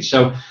companies.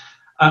 So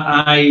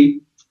I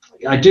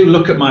do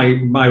look at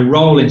my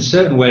role in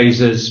certain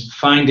ways as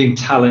finding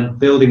talent,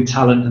 building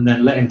talent, and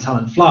then letting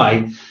talent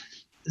fly.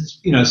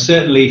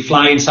 Certainly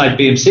fly inside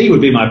BMC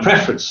would be my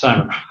preference,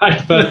 Simon,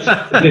 right? But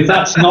if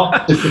that's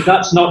not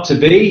to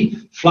be,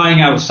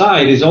 flying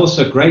outside is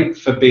also great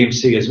for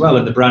BMC as well,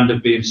 and the brand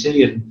of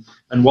BMC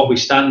and what we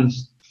stand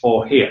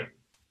for here,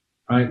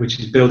 right? Which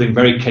is building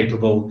very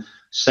capable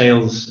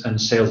sales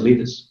and sales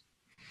leaders.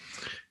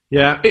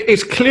 Yeah,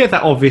 it's clear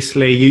that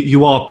obviously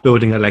you are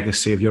building a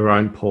legacy of your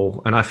own,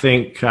 Paul. And I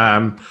think,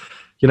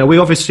 we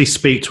obviously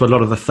speak to a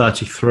lot of the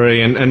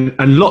 33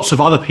 and lots of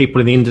other people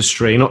in the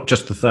industry, not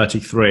just the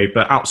 33,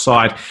 but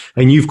outside.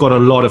 And you've got a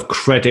lot of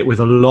credit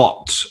with a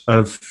lot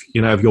of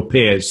your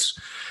peers.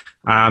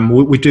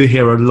 We do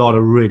hear a lot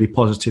of really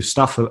positive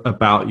stuff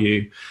about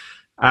you.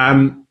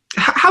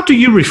 How do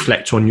you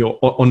reflect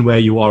on where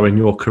you are in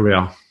your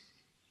career?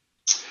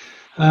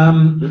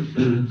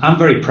 I'm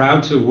very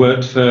proud to have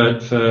worked for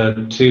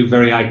two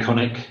very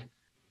iconic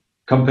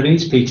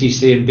companies,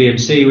 PTC and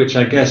BMC, which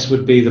I guess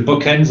would be the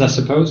bookends, I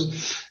suppose,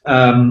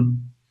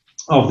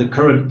 of the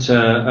current,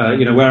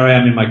 where I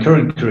am in my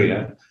current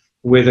career,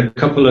 with a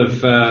couple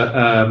of,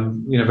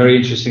 very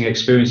interesting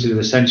experiences with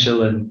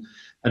Essential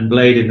and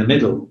Blade in the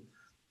middle.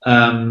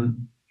 The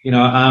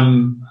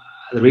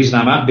reason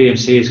I'm at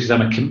BMC is because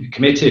I'm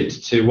committed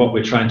to what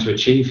we're trying to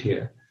achieve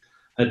here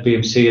at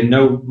BMC, and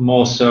no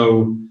more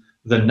so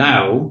than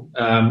now,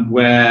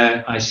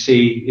 where I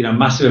see,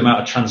 massive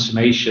amount of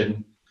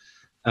transformation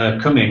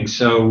coming.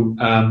 So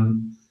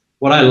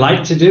what I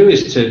like to do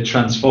is to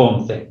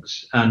transform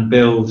things and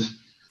build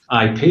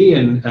IP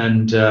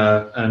and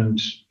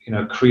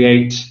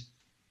create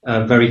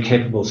very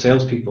capable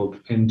salespeople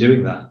in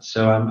doing that.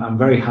 So I'm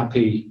very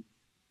happy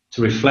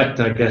to reflect,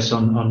 I guess,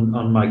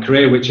 on my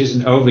career, which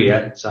isn't over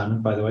yet,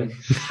 Simon, by the way.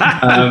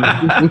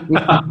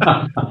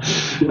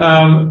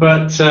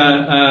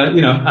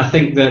 I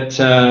think that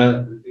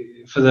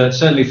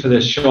certainly for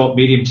the short,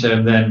 medium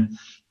term, then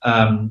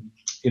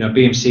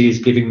BMC is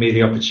giving me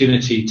the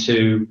opportunity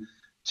to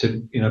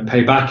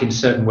pay back in a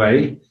certain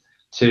way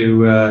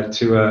to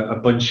a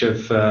bunch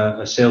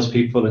of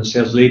salespeople and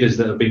sales leaders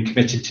that have been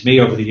committed to me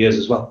over the years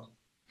as well.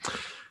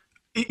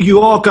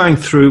 You are going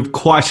through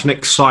quite an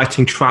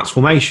exciting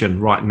transformation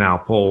right now,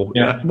 Paul.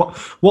 Yeah.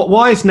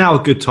 Why is now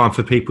a good time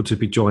for people to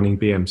be joining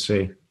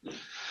BMC?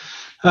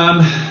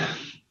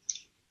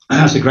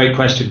 That's a great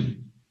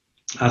question.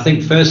 I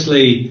think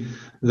firstly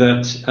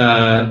that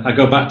I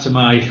go back to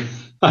my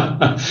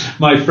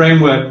my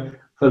framework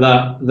for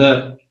that.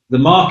 The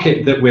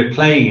market that we're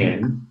playing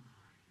in,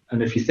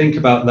 and if you think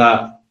about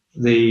that,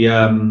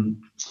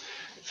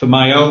 for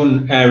my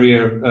own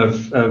area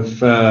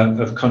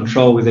of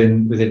control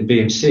within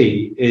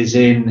BMC is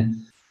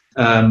in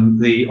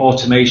the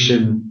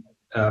automation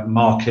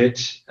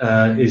market,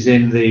 is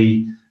in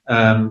the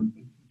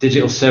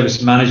digital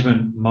service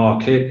management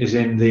market, is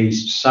in the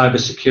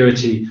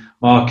cybersecurity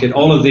market.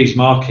 All of these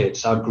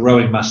markets are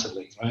growing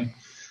massively, right?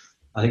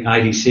 I think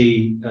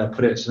IDC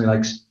put it something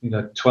like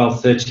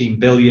 12, 13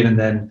 billion, and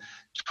then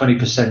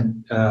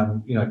 20%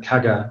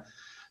 CAGR.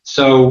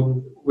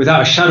 So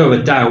without a shadow of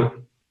a doubt,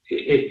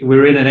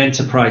 we're in an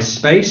enterprise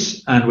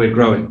space and we're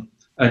growing,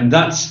 and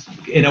that's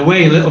in a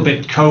way a little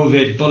bit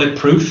COVID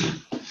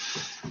bulletproof,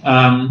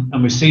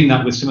 and we've seen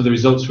that with some of the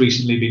results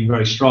recently being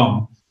very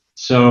strong.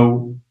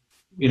 So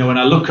when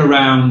I look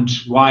around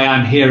why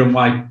I'm here and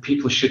why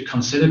people should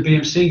consider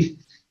BMC,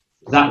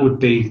 that would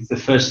be the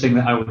first thing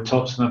that I would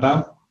talk to them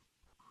about.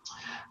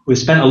 We've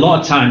spent a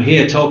lot of time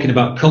here talking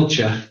about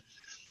culture,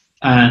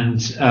 and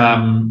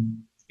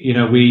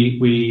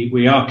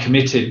we are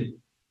committed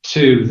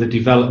to the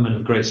development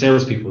of great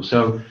salespeople.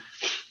 So,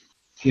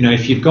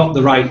 if you've got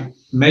the right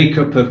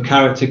makeup of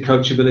character,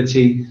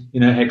 coachability,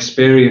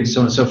 experience,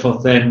 so on and so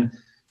forth, then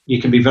you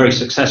can be very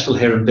successful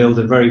here and build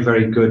a very,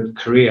 very good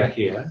career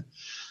here.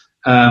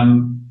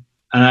 And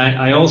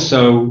I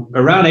also,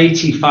 around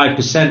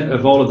 85%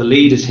 of all of the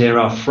leaders here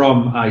are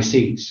from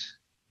ICs.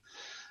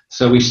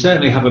 So we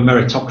certainly have a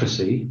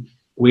meritocracy.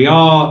 We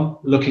are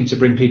looking to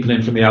bring people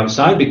in from the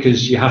outside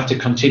because you have to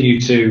continue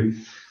to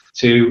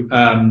to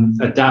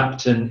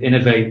adapt and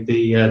innovate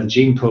the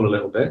gene pool a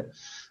little bit.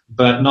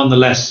 But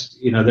nonetheless,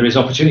 there is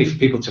opportunity for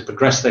people to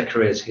progress their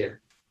careers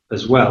here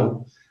as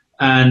well.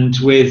 And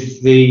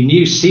with the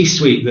new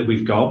C-suite that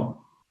we've got,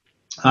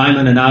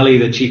 Ayman and Ali,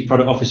 the Chief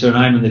Product Officer, and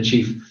Ayman, the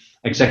Chief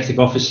Executive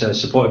Officer,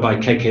 supported by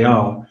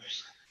KKR,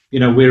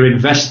 we're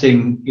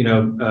investing,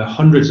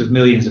 hundreds of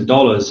millions of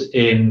dollars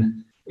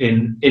in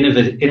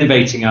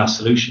innovating our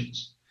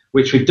solutions,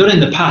 which we've done in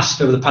the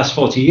past, over the past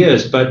 40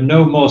 years, but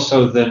no more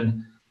so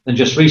than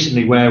just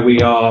recently, where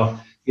we are,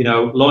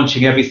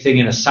 launching everything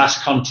in a SaaS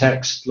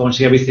context,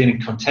 launching everything in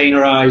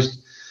containerized,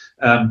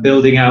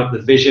 building out the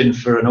vision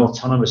for an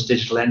autonomous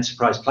digital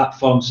enterprise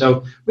platform.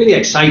 So really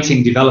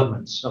exciting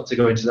developments, not to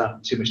go into that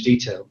in too much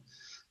detail,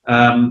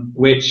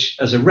 which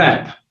as a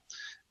rep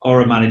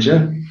or a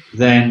manager,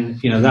 then,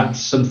 that's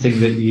something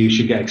that you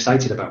should get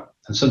excited about,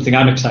 and something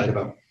I'm excited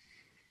about.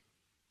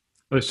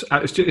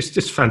 It's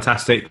just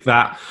fantastic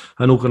that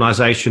an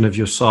organisation of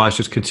your size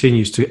just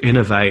continues to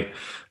innovate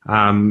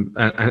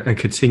and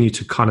continue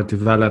to kind of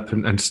develop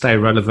and stay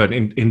relevant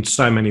in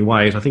so many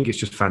ways. I think it's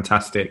just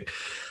fantastic.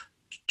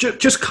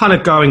 Just kind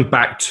of going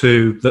back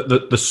to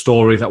the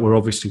story that we're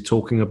obviously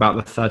talking about,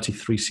 the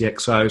 33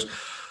 CXOs.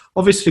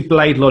 Obviously,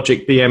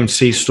 BladeLogic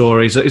BMC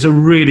story is a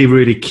really,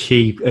 really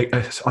key.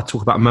 I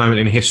talk about a moment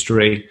in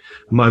history,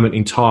 a moment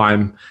in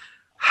time.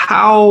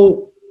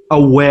 How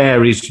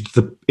aware is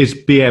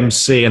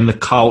BMC and the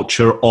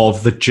culture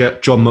of the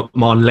John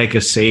McMahon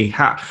legacy?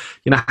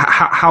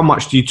 How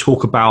much do you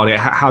talk about it?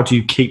 How do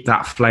you keep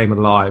that flame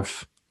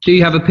alive? Do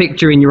you have a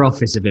picture in your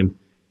office of him?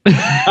 No.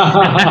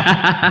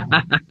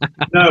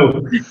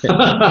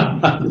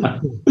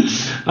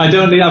 I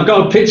don't need. I've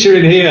got a picture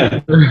in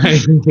here.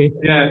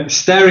 Yeah,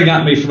 staring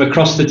at me from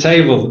across the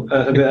table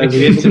at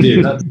the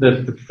interview. That's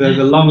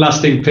the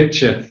long-lasting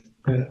picture.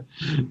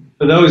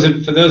 For those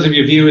of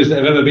your viewers that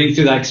have ever been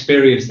through that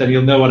experience, then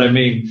you'll know what I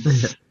mean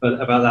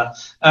about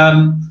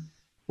that.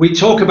 We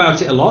talk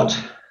about it a lot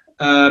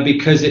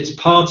because it's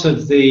part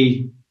of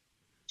the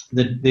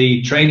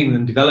training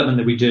and development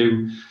that we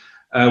do,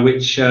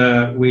 which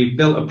we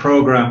built a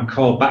program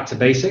called Back to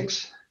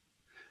Basics,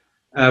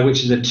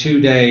 which is a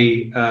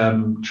 2-day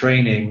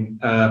training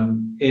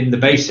in the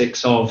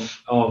basics of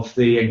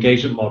the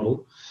engagement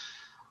model.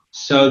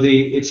 So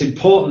it's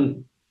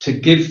important to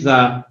give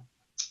that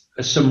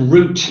some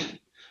root,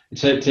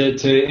 to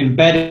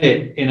embed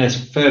it in a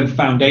firm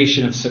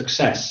foundation of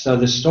success. So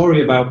the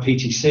story about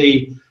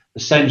PTC,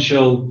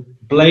 Essential,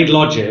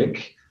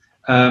 BladeLogic,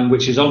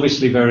 which is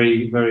obviously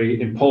very,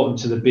 very important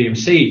to the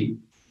BMC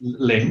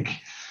link,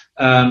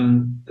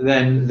 then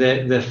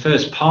the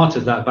first part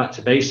of that Back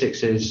to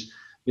Basics is,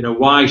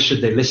 why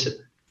should they listen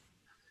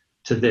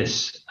to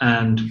this,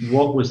 and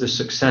what was the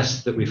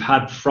success that we've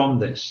had from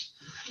this?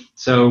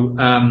 So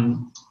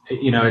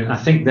I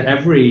think that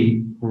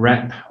every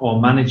rep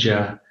or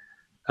manager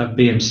at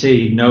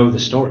BMC know the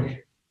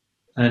story.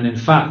 And in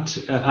fact,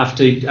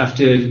 after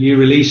you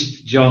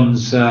released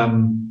John's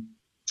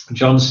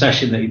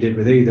session that you did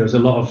with E, there was a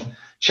lot of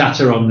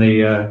chatter on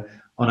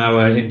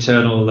our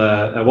internal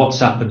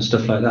WhatsApp and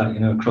stuff like that,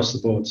 across the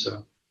board.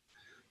 So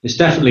it's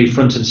definitely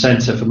front and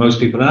center for most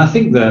people. And I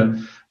think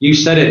that you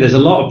said it, there's a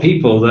lot of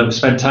people that have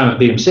spent time at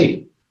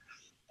BMC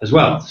as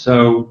well.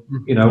 So,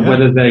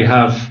 whether they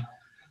have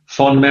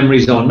fond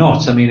memories or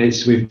not, I mean,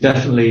 we've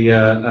definitely,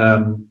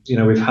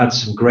 we've had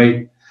some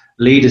great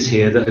leaders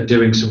here that are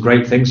doing some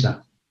great things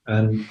now.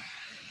 And,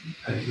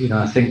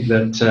 I think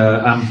that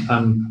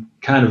I'm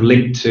kind of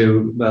linked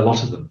to a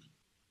lot of them.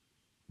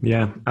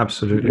 Yeah,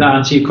 absolutely. Does that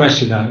answer your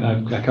question?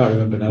 I can't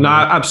remember now. No,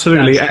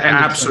 absolutely. It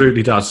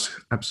absolutely does.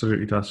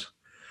 Absolutely does.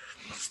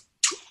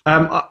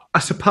 I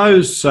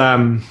suppose,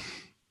 one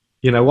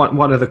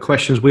of the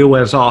questions we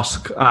always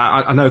ask,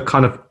 I know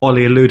kind of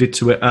Ollie alluded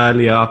to it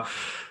earlier.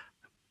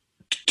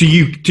 Do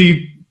you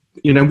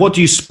what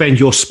do you spend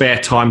your spare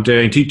time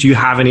doing? Do you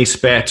have any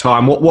spare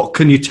time? What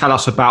can you tell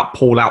us about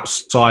Paul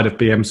outside of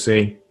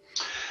BMC?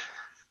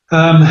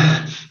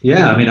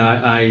 Yeah, I mean,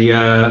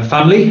 I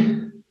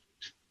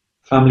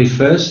family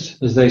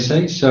first, as they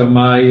say. So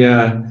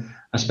I'm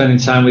spending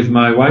time with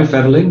my wife,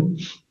 Evelyn,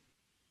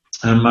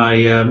 and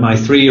my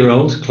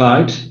 3-year-old,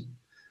 Clyde.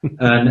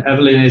 And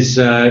Evelyn is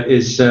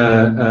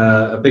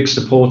a big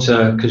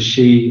supporter because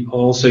she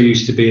also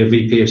used to be a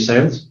VP of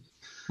sales.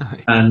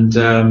 And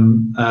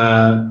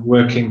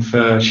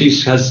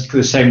she has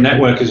the same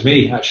network as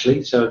me,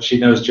 actually. So she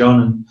knows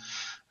John and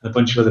a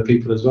bunch of other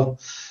people as well.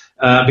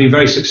 Been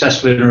very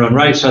successful in her own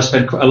right. So I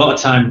spend a lot of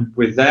time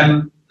with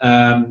them,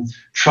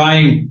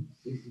 trying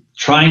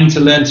to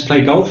learn to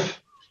play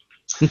golf,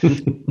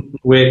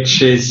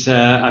 which is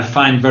I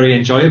find very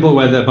enjoyable,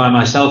 whether by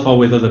myself or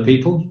with other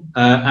people.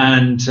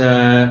 And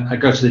I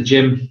go to the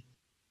gym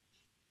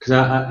because,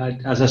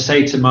 as I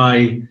say to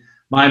my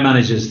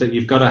managers, that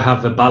you've got to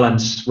have the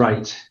balance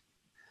right,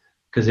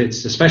 because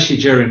it's, especially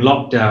during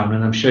lockdown,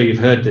 and I'm sure you've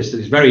heard this, that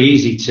it's very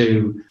easy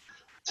to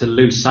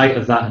lose sight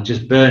of that and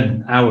just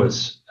burn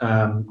hours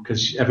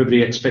because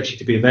everybody expects you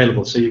to be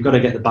available. So you've got to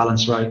get the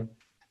balance right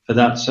for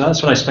that. So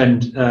that's what I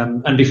spend.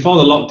 And before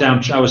the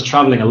lockdown, I was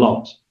traveling a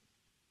lot.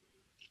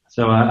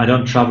 So I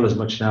don't travel as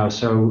much now.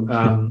 So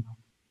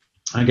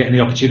I'm getting the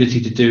opportunity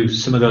to do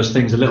some of those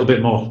things a little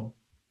bit more.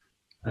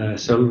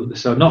 So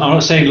I'm not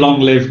saying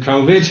long live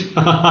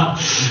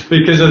COVID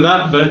because of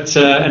that, but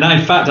and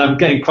in fact I'm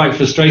getting quite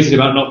frustrated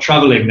about not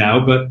traveling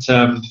now. But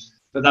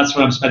that's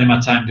what I'm spending my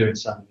time doing,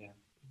 Sam. Yeah.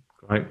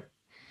 Great.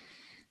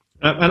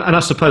 And I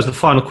suppose the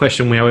final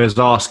question we always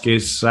ask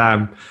is,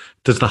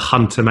 does the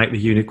hunter make the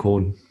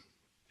unicorn?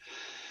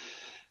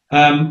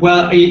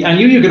 Well, I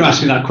knew you were going to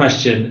ask me that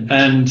question,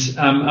 and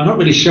I'm not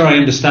really sure I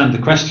understand the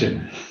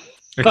question.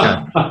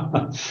 Okay.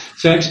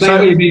 So explain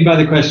what you mean by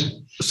the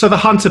question. So the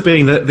hunter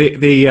being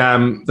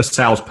the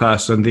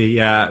salesperson, the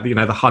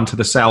hunter,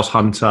 the sales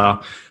hunter,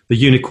 the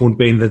unicorn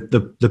being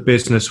the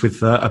business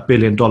with $1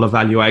 billion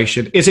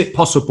valuation. Is it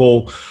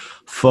possible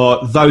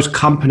for those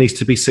companies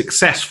to be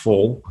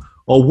successful,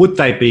 or would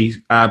they be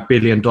 $1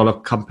 billion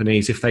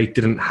companies if they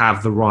didn't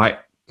have the right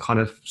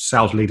kind of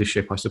sales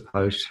leadership, I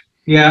suppose?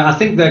 Yeah, I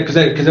think that because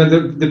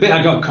the bit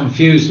I got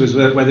confused was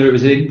whether it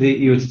was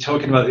you were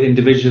talking about the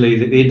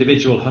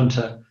individual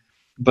hunter,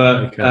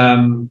 but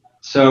okay.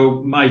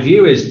 So my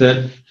view is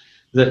that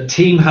the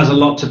team has a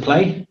lot to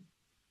play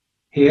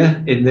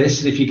here in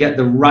this. If you get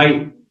the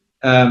right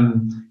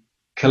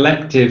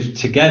collective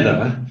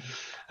together,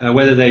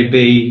 whether they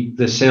be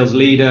the sales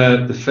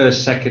leader, the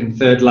first, second,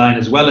 third line,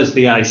 as well as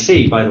the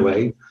IC, by the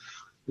way,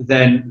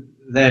 then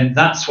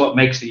that's what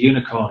makes the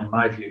unicorn, in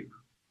my view.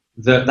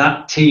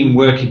 That team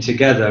working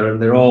together,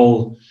 and they're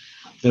all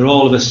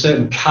of a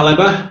certain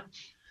caliber,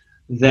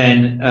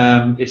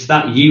 then it's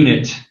that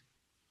unit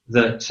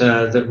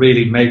that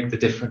really make the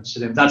difference.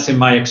 And that's, in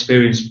my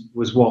experience,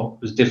 was what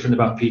was different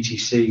about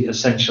PTC,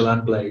 Essential,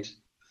 and Blade,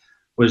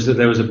 was that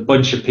there was a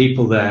bunch of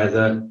people there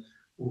that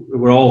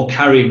were all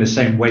carrying the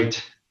same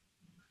weight,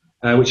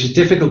 which is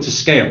difficult to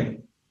scale.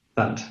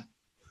 That.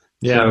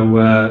 Yeah. So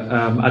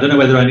I don't know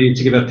whether I need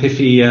to give a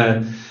pithy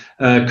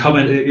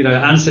comment,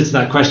 answer to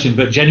that question,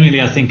 but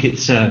genuinely, I think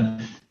it's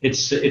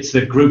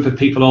the group of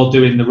people all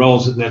doing the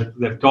roles that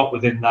they've got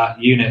within that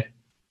unit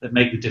that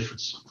make the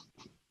difference.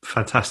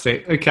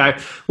 Fantastic. Okay.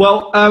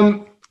 Well,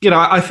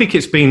 I think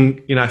it's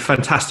been,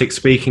 fantastic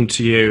speaking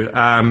to you.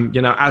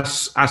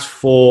 As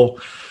for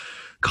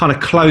kind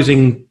of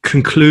closing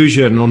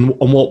conclusion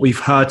on what we've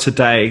heard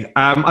today,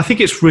 I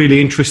think it's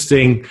really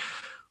interesting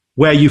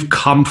where you've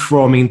come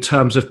from in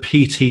terms of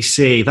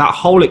PTC, that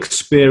whole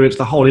experience,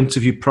 the whole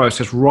interview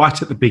process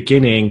right at the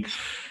beginning.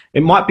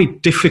 It might be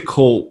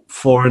difficult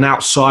for an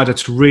outsider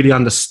to really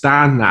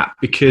understand that,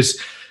 because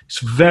it's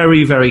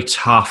very, very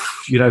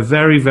tough,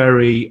 very,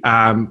 very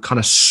kind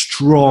of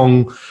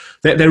strong.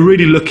 They're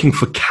really looking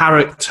for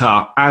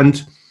character.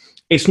 And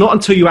it's not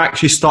until you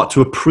actually start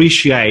to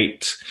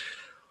appreciate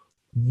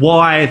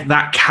why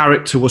that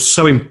character was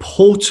so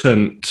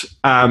important.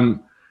 It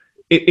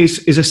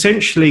is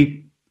essentially,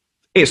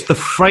 it's the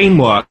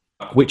framework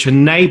which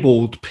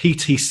enabled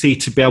PTC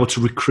to be able to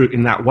recruit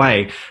in that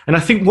way. And I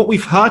think what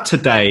we've heard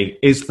today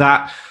is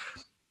that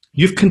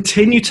you've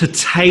continued to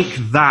take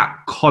that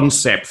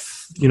concept,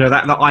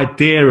 that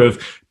idea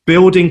of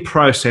building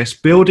process,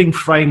 building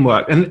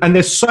framework. And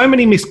there's so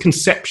many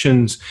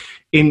misconceptions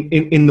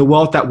in the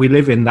world that we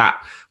live in,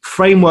 that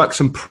frameworks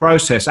and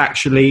process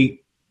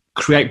actually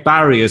create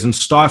barriers and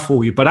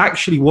stifle you. But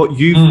actually what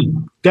you've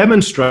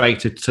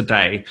demonstrated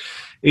today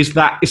is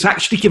that it's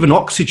actually given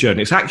oxygen.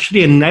 It's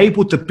actually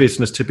enabled the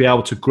business to be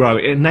able to grow.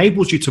 It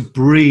enables you to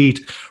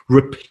breed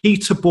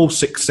repeatable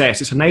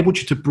success. It's enabled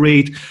you to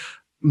breed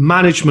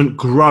management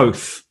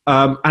growth.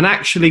 And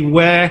actually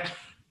where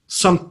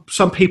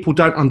some people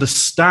don't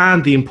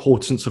understand the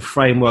importance of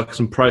frameworks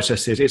and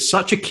processes, it's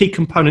such a key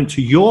component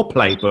to your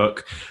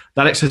playbook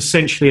that it's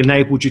essentially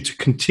enabled you to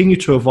continue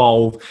to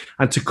evolve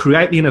and to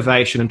create the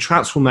innovation and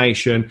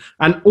transformation,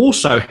 and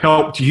also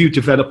helped you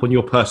develop on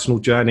your personal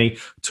journey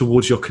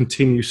towards your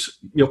continuous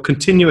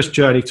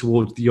journey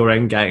towards your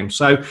end game.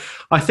 So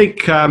I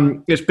think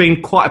it's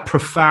been quite a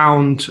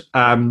profound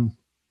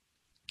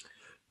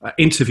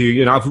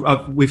interview.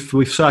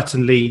 We've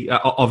certainly,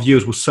 our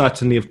viewers will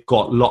certainly have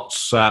got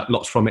lots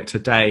from it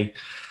today.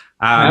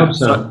 I hope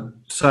so.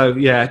 So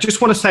yeah, just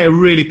want to say a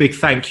really big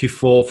thank you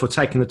for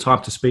taking the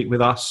time to speak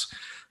with us,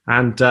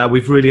 and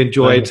we've really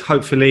enjoyed.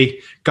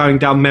 Hopefully, going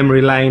down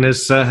memory lane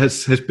has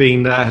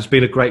been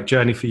a great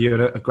journey for you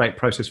and a great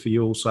process for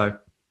you also.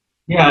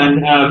 Yeah,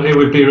 and it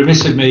would be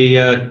remiss of me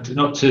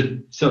not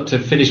to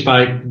finish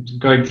by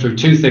going through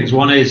two things.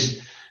 One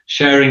is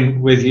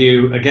sharing with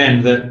you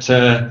again that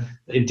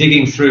in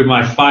digging through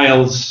my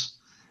files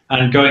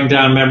and going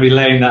down memory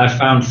lane, that I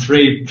found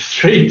three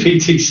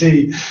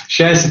PTC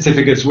share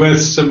certificates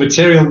worth some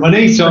material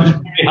money. So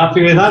I'm very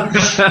happy with that.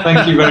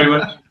 Thank you very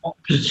much.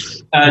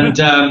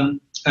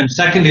 And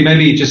secondly,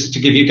 maybe just to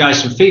give you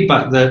guys some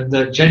feedback,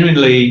 that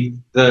genuinely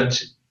that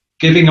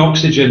giving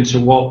oxygen to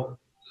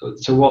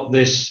what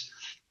this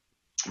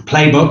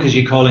playbook, as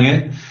you're calling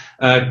it,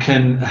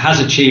 has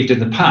achieved in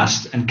the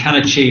past and can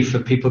achieve for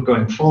people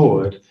going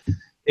forward,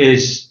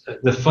 is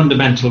the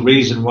fundamental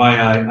reason why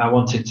I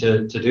wanted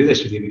to do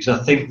this with you, because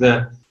I think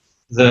that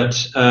that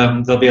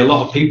there'll be a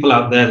lot of people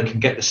out there that can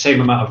get the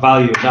same amount of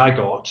value as I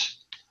got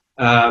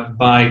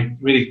by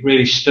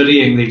really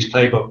studying these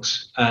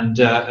playbooks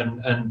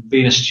and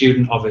being a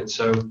student of it.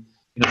 So,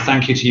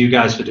 thank you to you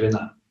guys for doing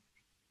that.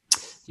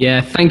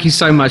 Yeah, thank you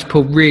so much,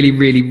 Paul.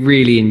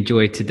 Really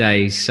enjoyed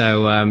today.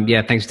 So,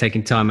 thanks for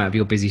taking time out of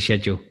your busy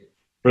schedule.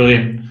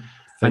 Brilliant.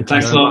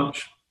 Thanks a lot.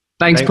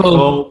 Thanks,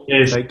 Paul.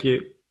 Yes. Thank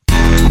you.